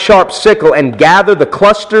in thy sharp sickle and gather the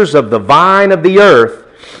clusters of the vine of the earth,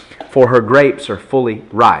 for her grapes are fully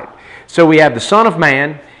ripe. So we have the Son of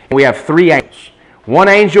Man, and we have 3 angels. One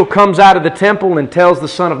angel comes out of the temple and tells the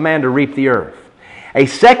Son of Man to reap the earth. A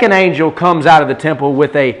second angel comes out of the temple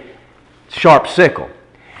with a sharp sickle.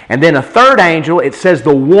 And then a third angel, it says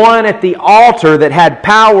the one at the altar that had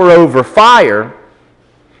power over fire,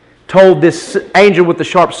 told this angel with the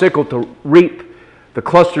sharp sickle to reap the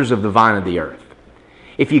clusters of the vine of the earth.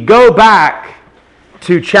 If you go back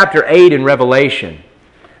to chapter 8 in Revelation,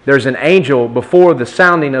 there's an angel before the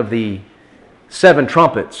sounding of the 7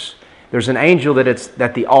 trumpets. There's an angel that's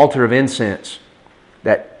at the altar of incense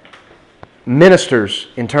that ministers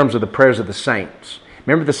in terms of the prayers of the saints.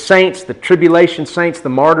 Remember the saints, the tribulation saints, the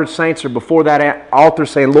martyred saints are before that altar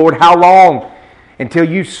saying, Lord, how long until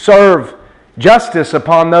you serve justice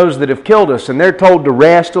upon those that have killed us? And they're told to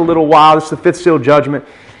rest a little while. This is the 5th seal judgment.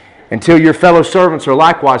 Until your fellow servants are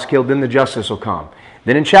likewise killed, then the justice will come.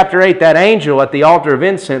 Then in chapter 8, that angel at the altar of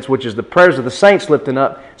incense, which is the prayers of the saints lifting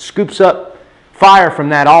up, scoops up fire from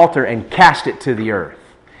that altar and casts it to the earth.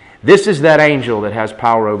 This is that angel that has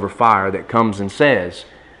power over fire that comes and says,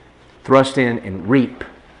 thrust in and reap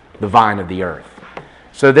the vine of the earth.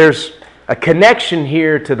 So there's a connection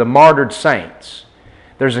here to the martyred saints.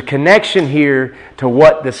 There's a connection here to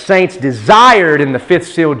what the saints desired in the 5th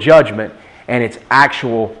seal judgment and its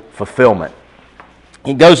actual fulfillment.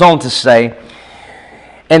 He goes on to say,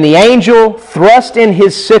 and the angel thrust in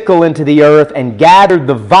his sickle into the earth and gathered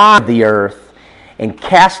the vine of the earth and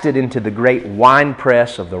cast it into the great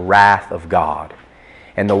winepress of the wrath of God.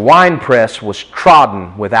 And the winepress was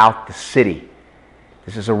trodden without the city.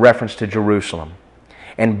 This is a reference to Jerusalem.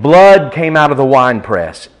 And blood came out of the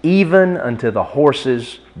winepress, even unto the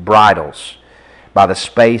horses' bridles, by the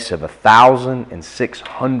space of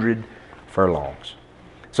 1,600 furlongs.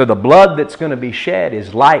 So the blood that's going to be shed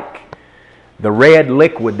is like the red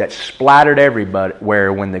liquid that splattered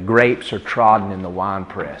everywhere when the grapes are trodden in the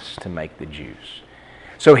winepress to make the juice.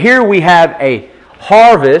 So here we have a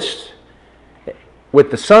harvest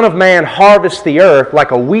with the Son of Man harvest the earth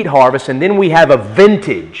like a wheat harvest, and then we have a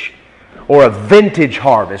vintage or a vintage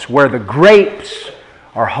harvest where the grapes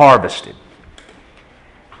are harvested.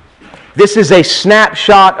 This is a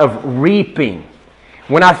snapshot of reaping.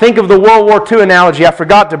 When I think of the World War II analogy, I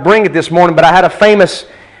forgot to bring it this morning, but I had a famous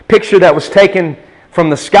picture that was taken from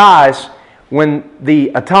the skies when the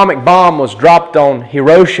atomic bomb was dropped on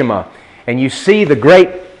Hiroshima, and you see the great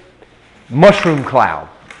mushroom cloud.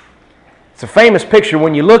 It's a famous picture.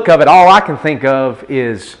 When you look of it, all I can think of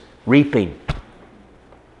is reaping.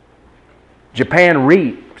 Japan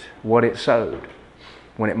reaped what it sowed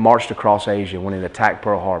when it marched across Asia, when it attacked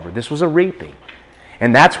Pearl Harbor. This was a reaping.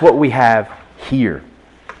 And that's what we have here.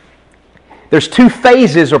 There's 2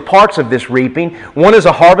 phases or parts of this reaping. One is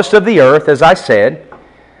a harvest of the earth, as I said.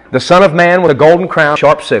 The Son of Man with a golden crown,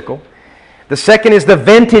 sharp sickle. The second is the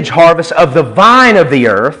vintage harvest of the vine of the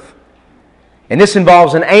earth. And this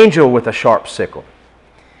involves an angel with a sharp sickle.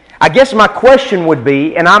 I guess my question would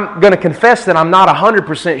be, and I'm going to confess that I'm not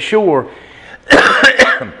 100% sure,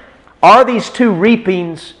 are these 2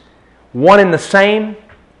 reapings one and the same?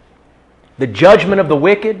 The judgment of the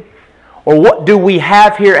wicked? Or what do we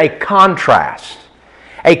have here? A contrast.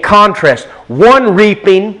 A contrast. One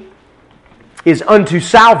reaping is unto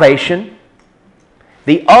salvation.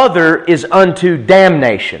 The other is unto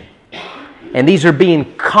damnation. And these are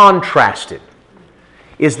being contrasted.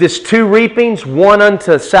 Is this 2 reapings? One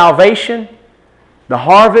unto salvation, the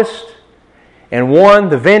harvest, and one,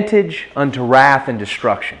 the vintage, unto wrath and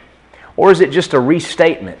destruction? Or is it just a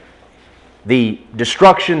restatement? The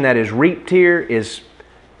destruction that is reaped here is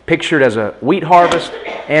pictured as a wheat harvest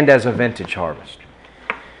and as a vintage harvest.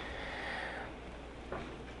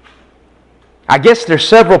 I guess there's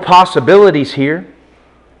several possibilities here.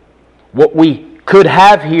 What we could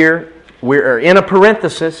have here, we're in a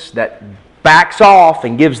parenthesis that backs off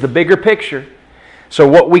and gives the bigger picture. So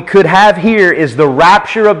what we could have here is the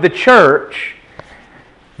rapture of the church,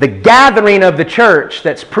 the gathering of the church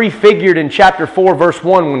that's prefigured in chapter 4, verse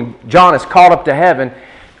 1 when John is caught up to heaven,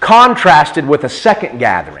 contrasted with a second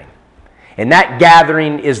gathering. And that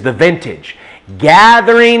gathering is the vintage.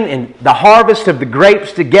 Gathering and the harvest of the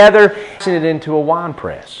grapes together, passing it into a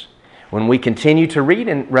winepress. When we continue to read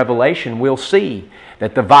in Revelation, we'll see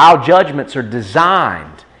that the vile judgments are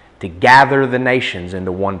designed to gather the nations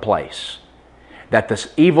into one place. That the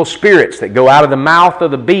evil spirits that go out of the mouth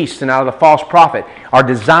of the beast and out of the false prophet are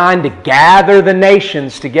designed to gather the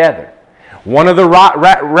nations together. One of the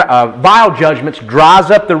vile judgments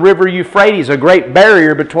dries up the river Euphrates, a great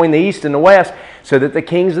barrier between the east and the west, so that the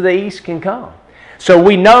kings of the east can come. So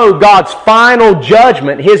we know God's final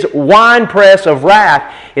judgment, His winepress of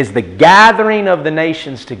wrath, is the gathering of the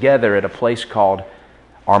nations together at a place called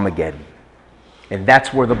Armageddon. And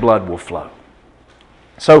that's where the blood will flow.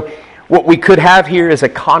 So What we could have here is a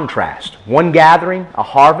contrast. One gathering, a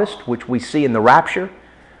harvest, which we see in the rapture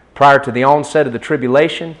prior to the onset of the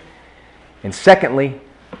tribulation. And secondly,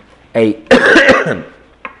 a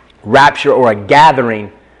rapture or a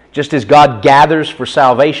gathering. Just as God gathers for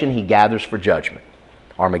salvation, He gathers for judgment.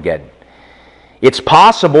 Armageddon. It's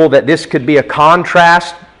possible that this could be a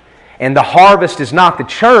contrast, and the harvest is not the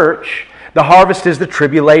church, the harvest is the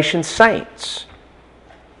tribulation saints.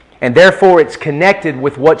 And therefore it's connected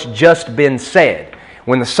with what's just been said.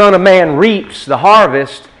 When the Son of Man reaps the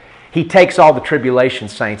harvest, He takes all the tribulation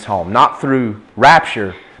saints home, not through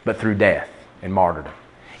rapture, but through death and martyrdom.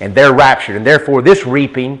 And they're raptured, and therefore this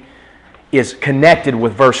reaping is connected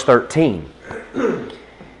with verse 13.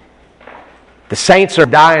 The saints are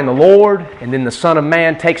dying in the Lord, and then the Son of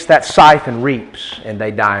Man takes that scythe and reaps, and they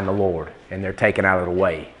die in the Lord, and they're taken out of the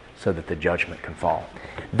way so that the judgment can fall.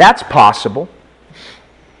 That's possible.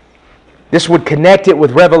 This would connect it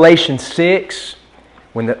with Revelation 6,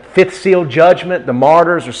 when the fifth seal judgment, the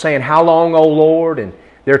martyrs are saying, "How long, O Lord?" And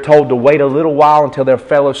they're told to wait a little while until their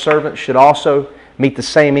fellow servants should also meet the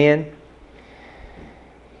same end.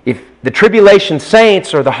 If the tribulation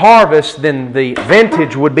saints are the harvest, then the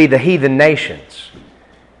vintage would be the heathen nations.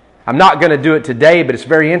 I'm not going to do it today, but it's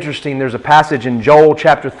very interesting. There's a passage in Joel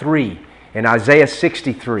chapter 3 and Isaiah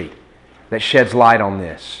 63 that sheds light on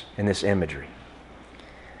this in this imagery.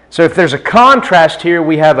 So if there's a contrast here,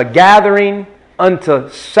 we have a gathering unto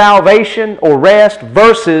salvation or rest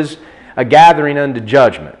versus a gathering unto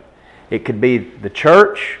judgment. It could be the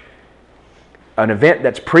church, an event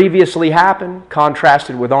that's previously happened,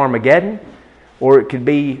 contrasted with Armageddon, or it could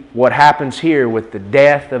be what happens here with the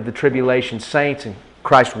death of the tribulation saints and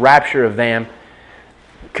Christ's rapture of them,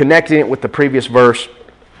 connecting it with the previous verse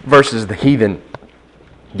versus the heathen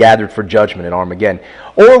gathered for judgment at Armageddon.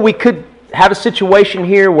 Or we could have a situation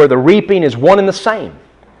here where the reaping is one and the same.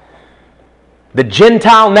 The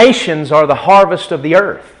Gentile nations are the harvest of the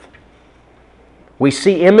earth. We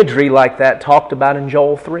see imagery like that talked about in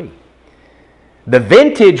Joel 3. The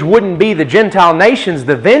vintage wouldn't be the Gentile nations,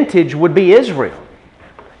 the vintage would be Israel.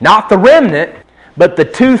 Not the remnant, but the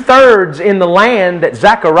 2/3 in the land that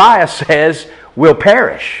Zechariah says will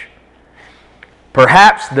perish.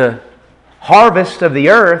 Perhaps the harvest of the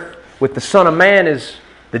earth with the Son of Man is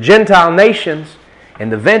the Gentile nations,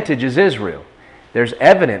 and the vintage is Israel. There's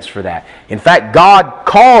evidence for that. In fact, God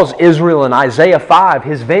calls Israel in Isaiah 5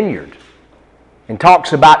 His vineyard and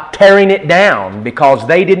talks about tearing it down because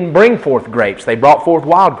they didn't bring forth grapes. They brought forth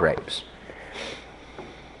wild grapes.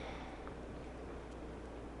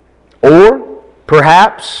 Or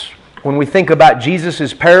perhaps when we think about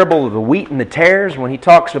Jesus' parable of the wheat and the tares, when He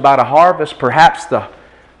talks about a harvest, perhaps the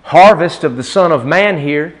harvest of the Son of Man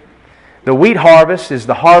here, the wheat harvest is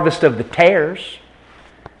the harvest of the tares.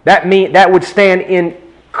 That would stand in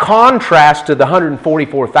contrast to the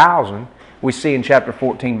 144,000 we see in chapter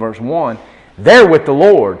 14, verse 1. They're with the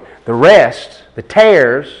Lord. The rest, the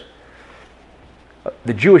tares,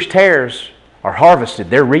 the Jewish tares are harvested.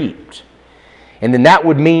 They're reaped. And then that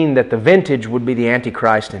would mean that the vintage would be the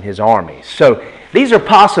Antichrist and his armies. So these are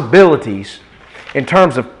possibilities in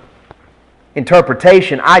terms of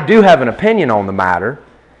interpretation. I do have an opinion on the matter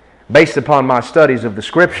based upon my studies of the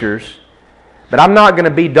Scriptures, but I'm not going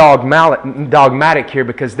to be dogmatic here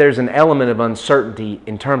because there's an element of uncertainty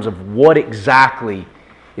in terms of what exactly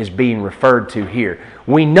is being referred to here.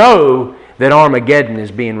 We know that Armageddon is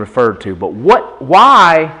being referred to, but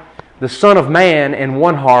why the Son of Man and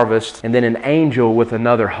one harvest and then an angel with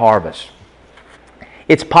another harvest?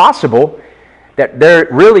 It's possible that there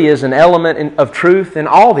really is an element of truth in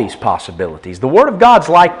all these possibilities. The Word of God's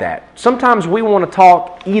like that. Sometimes we want to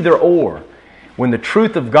talk either or, when the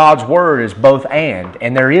truth of God's Word is both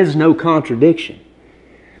and there is no contradiction.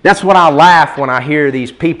 That's when I laugh when I hear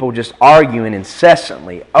these people just arguing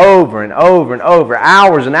incessantly over and over and over,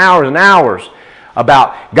 hours and hours and hours,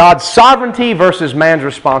 about God's sovereignty versus man's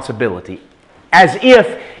responsibility, as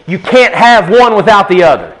if you can't have one without the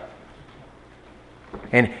other.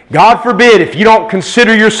 And God forbid, if you don't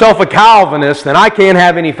consider yourself a Calvinist, then I can't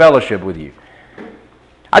have any fellowship with you.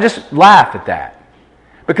 I just laugh at that.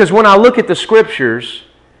 Because when I look at the Scriptures,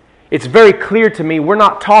 it's very clear to me we're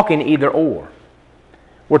not talking either or.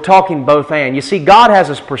 We're talking both and. You see, God has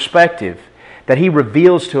this perspective that He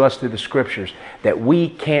reveals to us through the Scriptures that we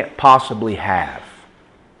can't possibly have.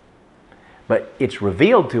 But it's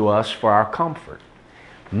revealed to us for our comfort.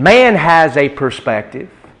 Man has a perspective,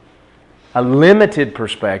 a limited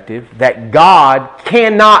perspective, that God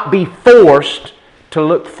cannot be forced to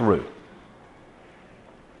look through.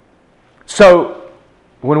 So,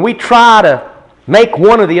 when we try to make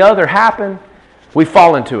one or the other happen, we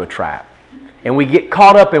fall into a trap. And we get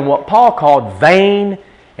caught up in what Paul called vain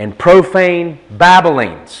and profane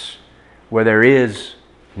babblings, where there is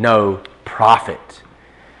no profit.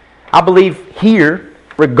 I believe here,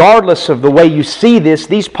 regardless of the way you see this,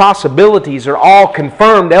 these possibilities are all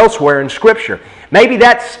confirmed elsewhere in Scripture. Maybe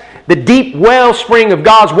that's the deep wellspring of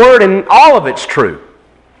God's Word and all of it's true.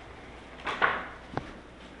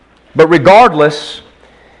 But regardless,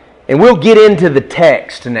 and we'll get into the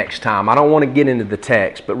text next time. I don't want to get into the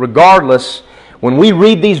text. But regardless, when we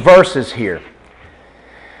read these verses here,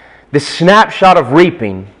 this snapshot of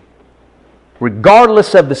reaping,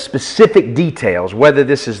 regardless of the specific details, whether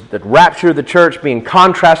this is the rapture of the church being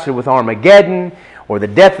contrasted with Armageddon, or the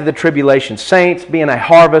death of the tribulation saints being a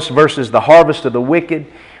harvest versus the harvest of the wicked,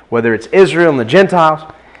 whether it's Israel and the Gentiles,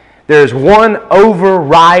 there is one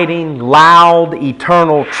overriding, loud,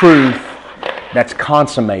 eternal truth that's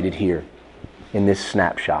consummated here in this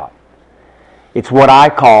snapshot. It's what I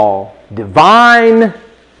call divine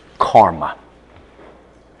karma.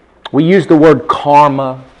 We use the word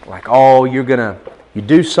karma like, oh, you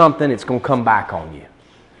do something, it's going to come back on you.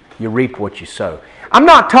 You reap what you sow. I'm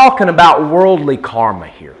not talking about worldly karma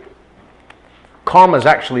here. Karma is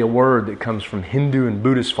actually a word that comes from Hindu and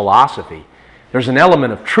Buddhist philosophy. There's an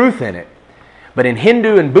element of truth in it. But in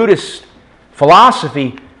Hindu and Buddhist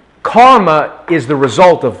philosophy, karma is the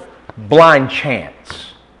result of blind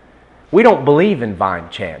chance. We don't believe in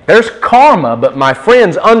blind chance. There's karma, but my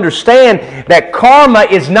friends, understand that karma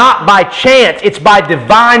is not by chance, it's by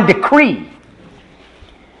divine decree.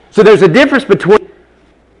 So there's a difference between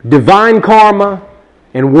divine karma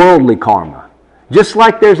and worldly karma. Just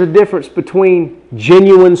like there's a difference between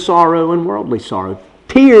genuine sorrow and worldly sorrow.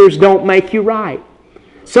 Tears don't make you right.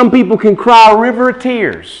 Some people can cry a river of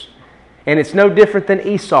tears, and it's no different than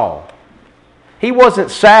Esau. He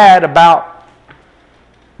wasn't sad about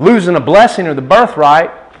losing a blessing or the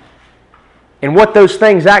birthright and what those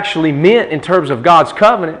things actually meant in terms of God's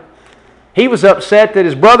covenant. He was upset that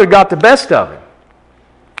his brother got the best of him.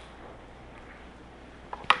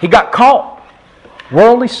 He got caught.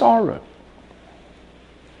 Worldly sorrow.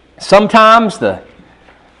 Sometimes the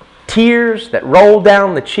tears that roll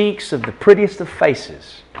down the cheeks of the prettiest of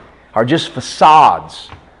faces are just facades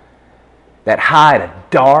that hide a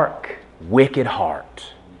dark, wicked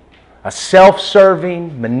heart. A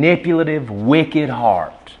self-serving, manipulative, wicked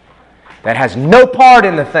heart that has no part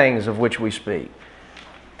in the things of which we speak.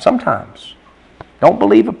 Sometimes. Don't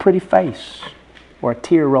believe a pretty face or a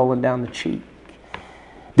tear rolling down the cheek.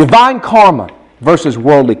 Divine karma versus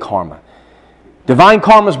worldly karma. Divine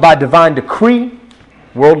karma is by divine decree.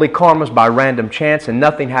 Worldly karma is by random chance, and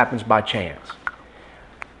nothing happens by chance.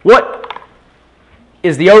 What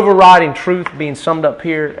is the overriding truth being summed up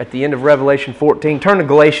here at the end of Revelation 14? Turn to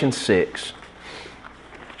Galatians 6.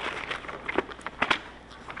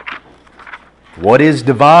 What is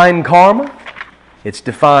divine karma? It's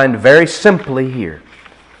defined very simply here.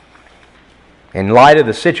 In light of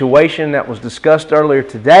the situation that was discussed earlier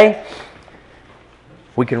today,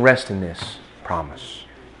 we can rest in this promise.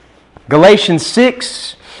 Galatians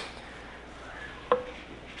 6,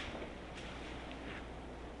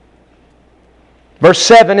 verse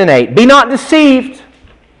 7 and 8. Be not deceived,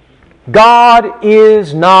 God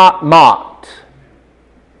is not mocked.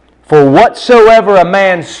 For whatsoever a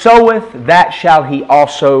man soweth, that shall he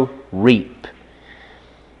also reap.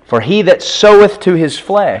 For he that soweth to his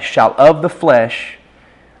flesh shall of the flesh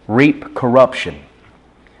reap corruption.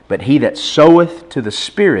 But he that soweth to the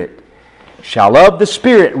Spirit shall of the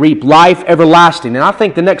Spirit reap life everlasting. And I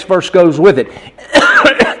think the next verse goes with it.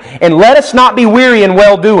 And let us not be weary in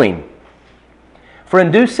well-doing. For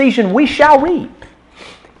in due season we shall reap,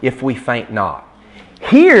 if we faint not.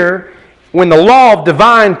 Here, when the law of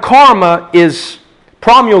divine karma is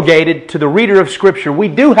promulgated to the reader of Scripture, we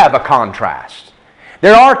do have a contrast.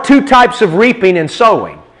 There are two types of reaping and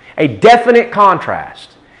sowing. A definite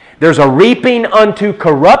contrast. There's a reaping unto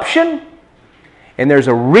corruption, and there's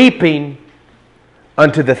a reaping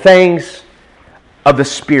unto the things of the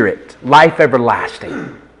Spirit, life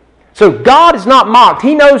everlasting. So God is not mocked.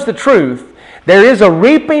 He knows the truth. There is a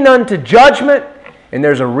reaping unto judgment, and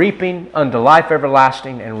there's a reaping unto life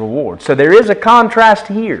everlasting and reward. So there is a contrast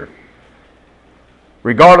here,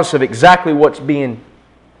 regardless of exactly what's being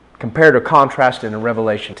compared or contrasted in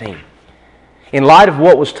Revelation 10. In light of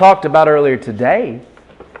what was talked about earlier today,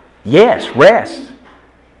 yes, rest.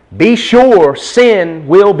 Be sure sin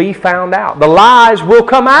will be found out. The lies will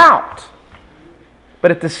come out.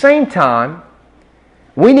 But at the same time,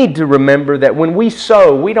 we need to remember that when we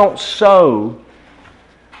sow, we don't sow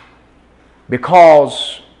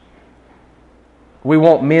because we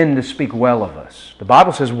want men to speak well of us. The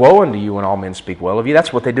Bible says, woe unto you when all men speak well of you.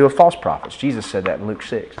 That's what they do with false prophets. Jesus said that in Luke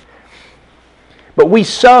 6. But we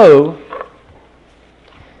sow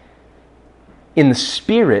in the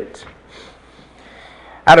Spirit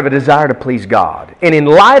out of a desire to please God. And in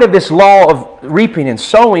light of this law of reaping and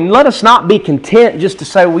sowing, let us not be content just to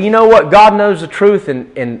say, well, you know what, God knows the truth,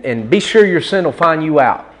 and be sure your sin will find you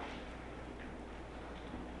out.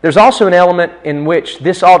 There's also an element in which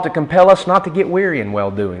this ought to compel us not to get weary in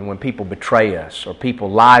well-doing when people betray us or people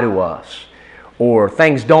lie to us or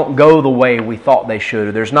things don't go the way we thought they should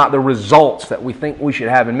or there's not the results that we think we should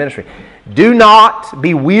have in ministry. Do not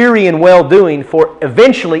be weary in well-doing, for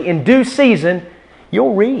eventually, in due season,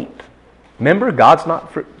 you'll reap. Remember, God's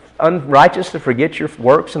not unrighteous to forget your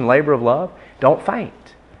works and labor of love. Don't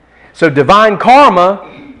faint. So divine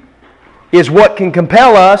karma is what can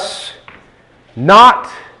compel us not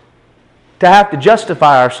to have to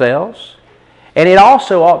justify ourselves, and it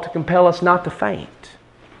also ought to compel us not to faint,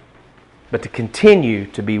 but to continue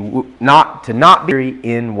to not be weary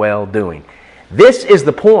in well-doing. This is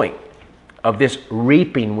the point of this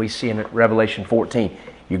reaping we see in Revelation 14.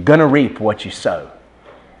 You're going to reap what you sow.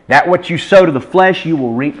 That what you sow to the flesh, you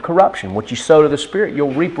will reap corruption. What you sow to the Spirit,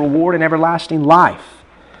 you'll reap reward and everlasting life.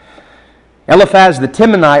 Eliphaz the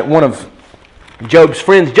Temanite, one of Job's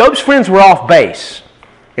friends were off base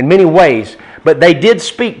in many ways, but they did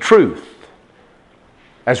speak truth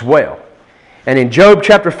as well. And in Job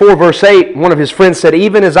chapter 4, verse 8, one of his friends said,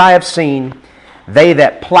 even as I have seen, they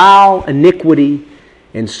that plow iniquity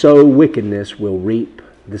and sow wickedness will reap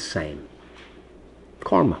the same.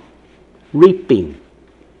 Karma. Reaping.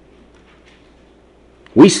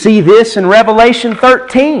 We see this in Revelation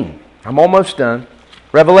 13. I'm almost done.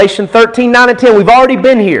 Revelation 13, 9 and 10. We've already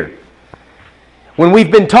been here. When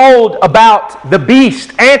we've been told about the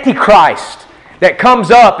beast, Antichrist, that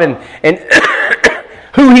comes up and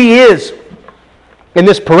who he is in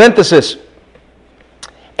this parenthesis,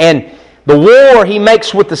 and the war he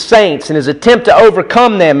makes with the saints and his attempt to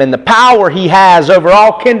overcome them and the power he has over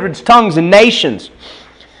all kindreds, tongues, and nations.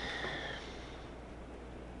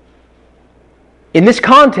 In this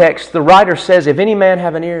context, the writer says, if any man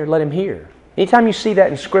have an ear, let him hear. Anytime you see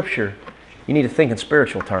that in Scripture, you need to think in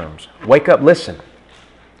spiritual terms. Wake up, listen.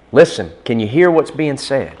 Listen, can you hear what's being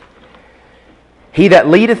said? He that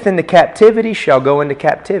leadeth into captivity shall go into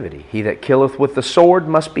captivity. He that killeth with the sword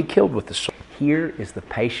must be killed with the sword. Here is the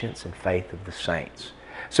patience and faith of the saints.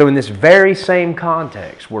 So in this very same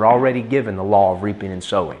context, we're already given the law of reaping and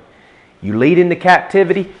sowing. You lead into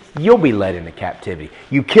captivity, you'll be led into captivity.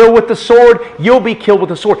 You kill with the sword, you'll be killed with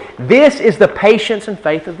the sword. This is the patience and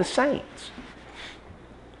faith of the saints.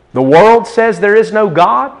 The world says there is no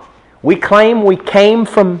God. We claim we came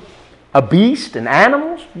from a beast and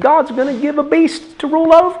animals. God's going to give a beast to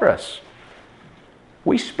rule over us.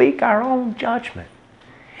 We speak our own judgment.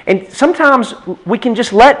 And sometimes we can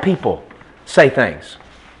just let people say things.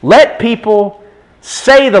 Let people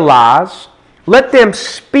say the lies. Let them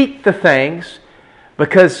speak the things,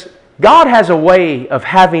 because God has a way of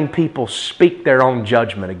having people speak their own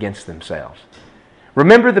judgment against themselves.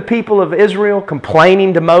 Remember the people of Israel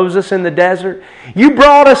complaining to Moses in the desert? You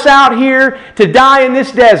brought us out here to die in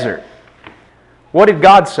this desert. What did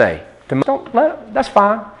God say? That's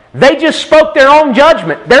fine. They just spoke their own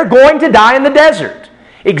judgment. They're going to die in the desert.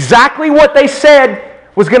 Exactly what they said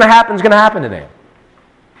was going to happen is going to happen to them.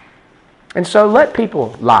 And so let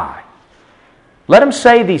people lie. Let them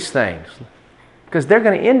say these things, because they're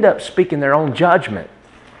going to end up speaking their own judgment.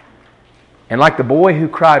 And like the boy who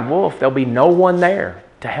cried wolf, there'll be no one there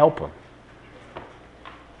to help them.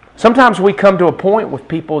 Sometimes we come to a point with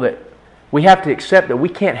people that we have to accept that we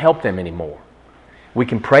can't help them anymore. We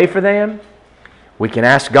can pray for them. We can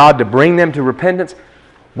ask God to bring them to repentance.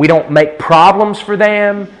 We don't make problems for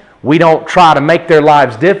them. We don't try to make their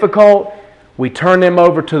lives difficult. We turn them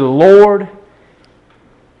over to the Lord,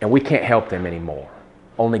 and we can't help them anymore.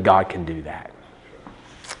 Only God can do that.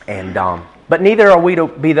 And but neither are we to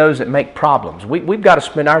be those that make problems. We've got to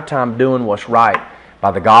spend our time doing what's right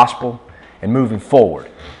by the gospel and moving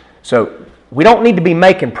forward. So we don't need to be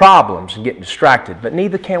making problems and getting distracted, but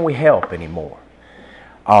neither can we help anymore.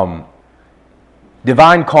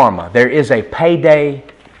 Divine karma. There is a payday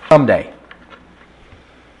someday.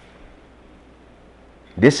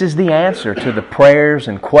 This is the answer to the prayers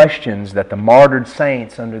and questions that the martyred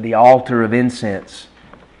saints under the altar of incense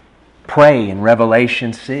pray in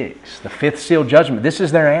Revelation 6, the fifth seal judgment. This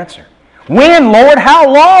is their answer. When, Lord?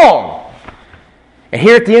 How long? And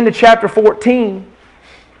here at the end of chapter 14,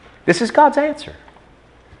 this is God's answer.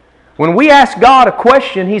 When we ask God a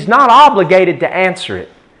question, He's not obligated to answer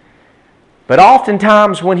it. But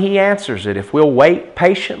oftentimes when He answers it, if we'll wait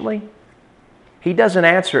patiently, He doesn't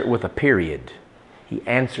answer it with a period. He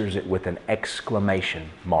answers it with an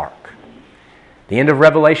exclamation mark. The end of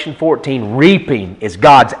Revelation 14, reaping is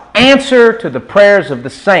God's answer to the prayers of the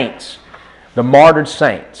saints, the martyred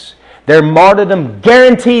saints. Their martyrdom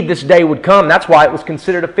guaranteed this day would come. That's why it was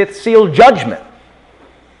considered a fifth seal judgment.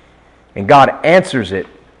 And God answers it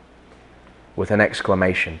with an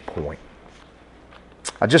exclamation point.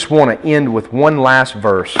 I just want to end with one last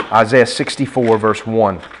verse, Isaiah 64, verse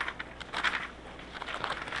 1.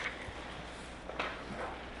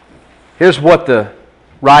 Here's what the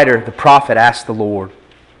writer, the prophet, asked the Lord.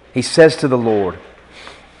 He says to the Lord,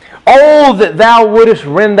 "Oh, that thou wouldest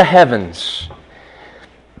rend the heavens,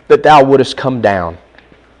 that thou wouldest come down,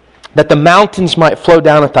 that the mountains might flow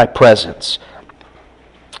down at thy presence,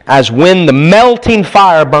 as when the melting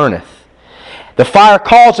fire burneth. The fire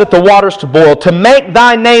causeth the waters to boil, to make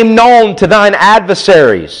thy name known to thine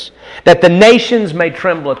adversaries, that the nations may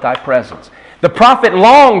tremble at thy presence." The prophet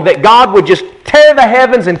longed that God would just tear the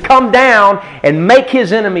heavens and come down and make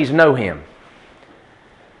His enemies know Him.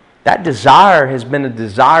 That desire has been a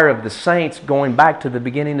desire of the saints going back to the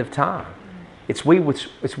beginning of time.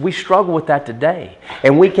 We struggle with that today.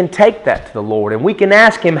 And we can take that to the Lord. And we can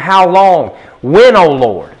ask Him, how long? When, O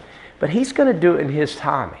Lord? But He's going to do it in His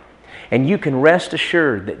timing. And you can rest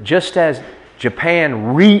assured that just as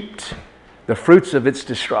Japan reaped the fruits of its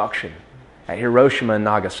destruction at Hiroshima and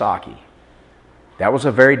Nagasaki, that was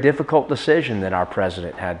a very difficult decision that our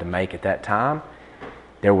president had to make at that time.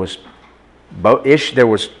 There was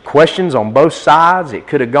questions on both sides. It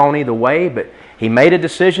could have gone either way, but he made a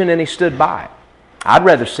decision and he stood by it. I'd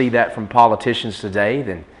rather see that from politicians today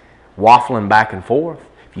than waffling back and forth.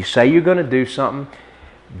 If you say you're going to do something,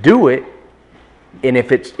 do it. And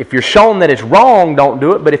if you're shown that it's wrong, don't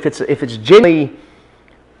do it. But if it's genuinely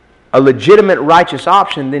a legitimate, righteous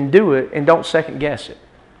option, then do it and don't second guess it.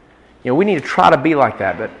 We need to try to be like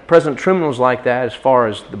that. But President Truman was like that as far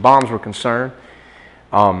as the bombs were concerned.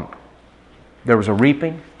 There was a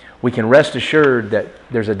reaping. We can rest assured that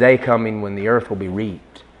there's a day coming when the earth will be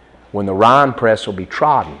reaped, when the winepress will be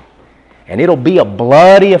trodden. And it'll be a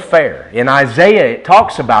bloody affair. In Isaiah, it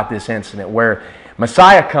talks about this incident where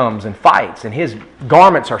Messiah comes and fights, and His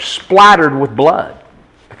garments are splattered with blood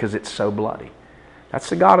because it's so bloody. That's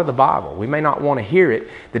the God of the Bible. We may not want to hear it.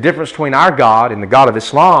 The difference between our God and the God of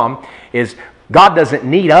Islam is God doesn't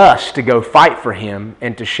need us to go fight for Him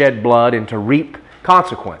and to shed blood and to reap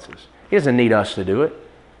consequences. He doesn't need us to do it.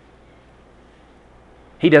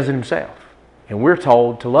 He does it Himself. And we're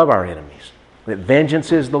told to love our enemies, that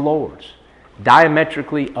vengeance is the Lord's,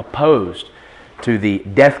 diametrically opposed to the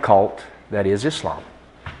death cult that is Islam.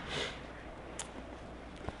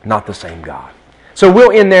 Not the same God. So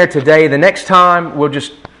we'll end there today. The next time we'll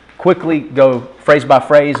just quickly go phrase by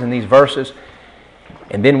phrase in these verses,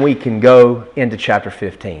 and then we can go into chapter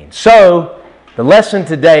 15. So the lesson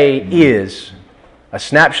today is a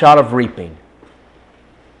snapshot of reaping.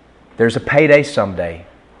 There's a payday someday.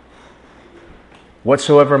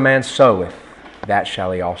 Whatsoever a man soweth, that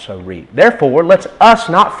shall he also reap. Therefore, let's us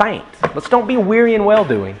not faint. Let's don't be weary in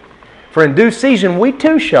well-doing. For in due season we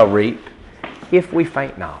too shall reap, if we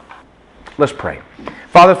faint not. Let's pray.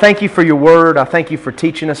 Father, thank You for Your word. I thank You for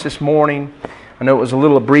teaching us this morning. I know it was a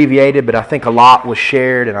little abbreviated, but I think a lot was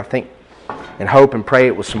shared, and I think and hope and pray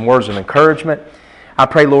it was some words of encouragement. I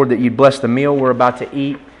pray, Lord, that You'd bless the meal we're about to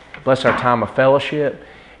eat, bless our time of fellowship.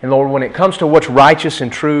 And Lord, when it comes to what's righteous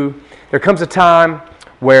and true, there comes a time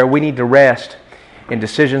where we need to rest in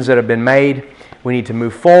decisions that have been made. We need to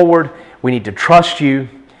move forward. We need to trust You.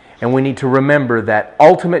 And we need to remember that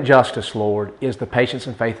ultimate justice, Lord, is the patience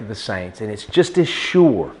and faith of the saints. And it's just as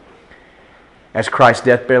sure as Christ's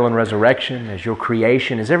death, burial, and resurrection, as Your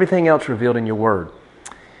creation, as everything else revealed in Your word.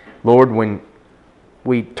 Lord, when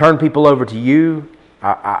we turn people over to You,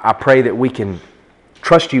 I pray that we can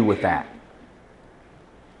trust You with that.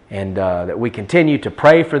 And that we continue to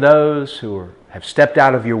pray for those who have stepped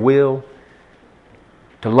out of Your will,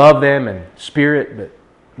 to love them in spirit, but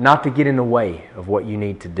not to get in the way of what You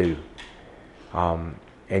need to do.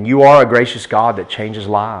 And You are a gracious God that changes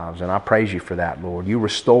lives, and I praise You for that, Lord. You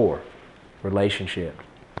restore relationship.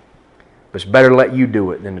 But it's better to let You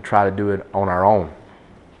do it than to try to do it on our own.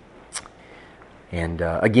 And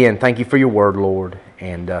again, thank You for Your word, Lord,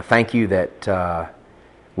 and thank You that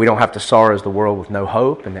we don't have to sorrow as the world with no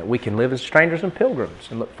hope, and that we can live as strangers and pilgrims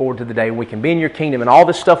and look forward to the day when we can be in Your kingdom and all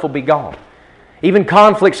this stuff will be gone. Even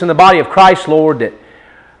conflicts in the body of Christ, Lord, that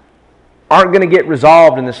aren't going to get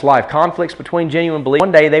resolved in this life. Conflicts between genuine believers,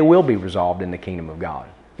 one day they will be resolved in the kingdom of God.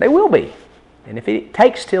 They will be. And if it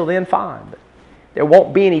takes till then, fine. But There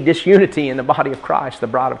won't be any disunity in the body of Christ, the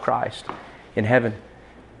bride of Christ, in heaven.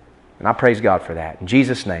 And I praise God for that. In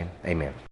Jesus' name, amen.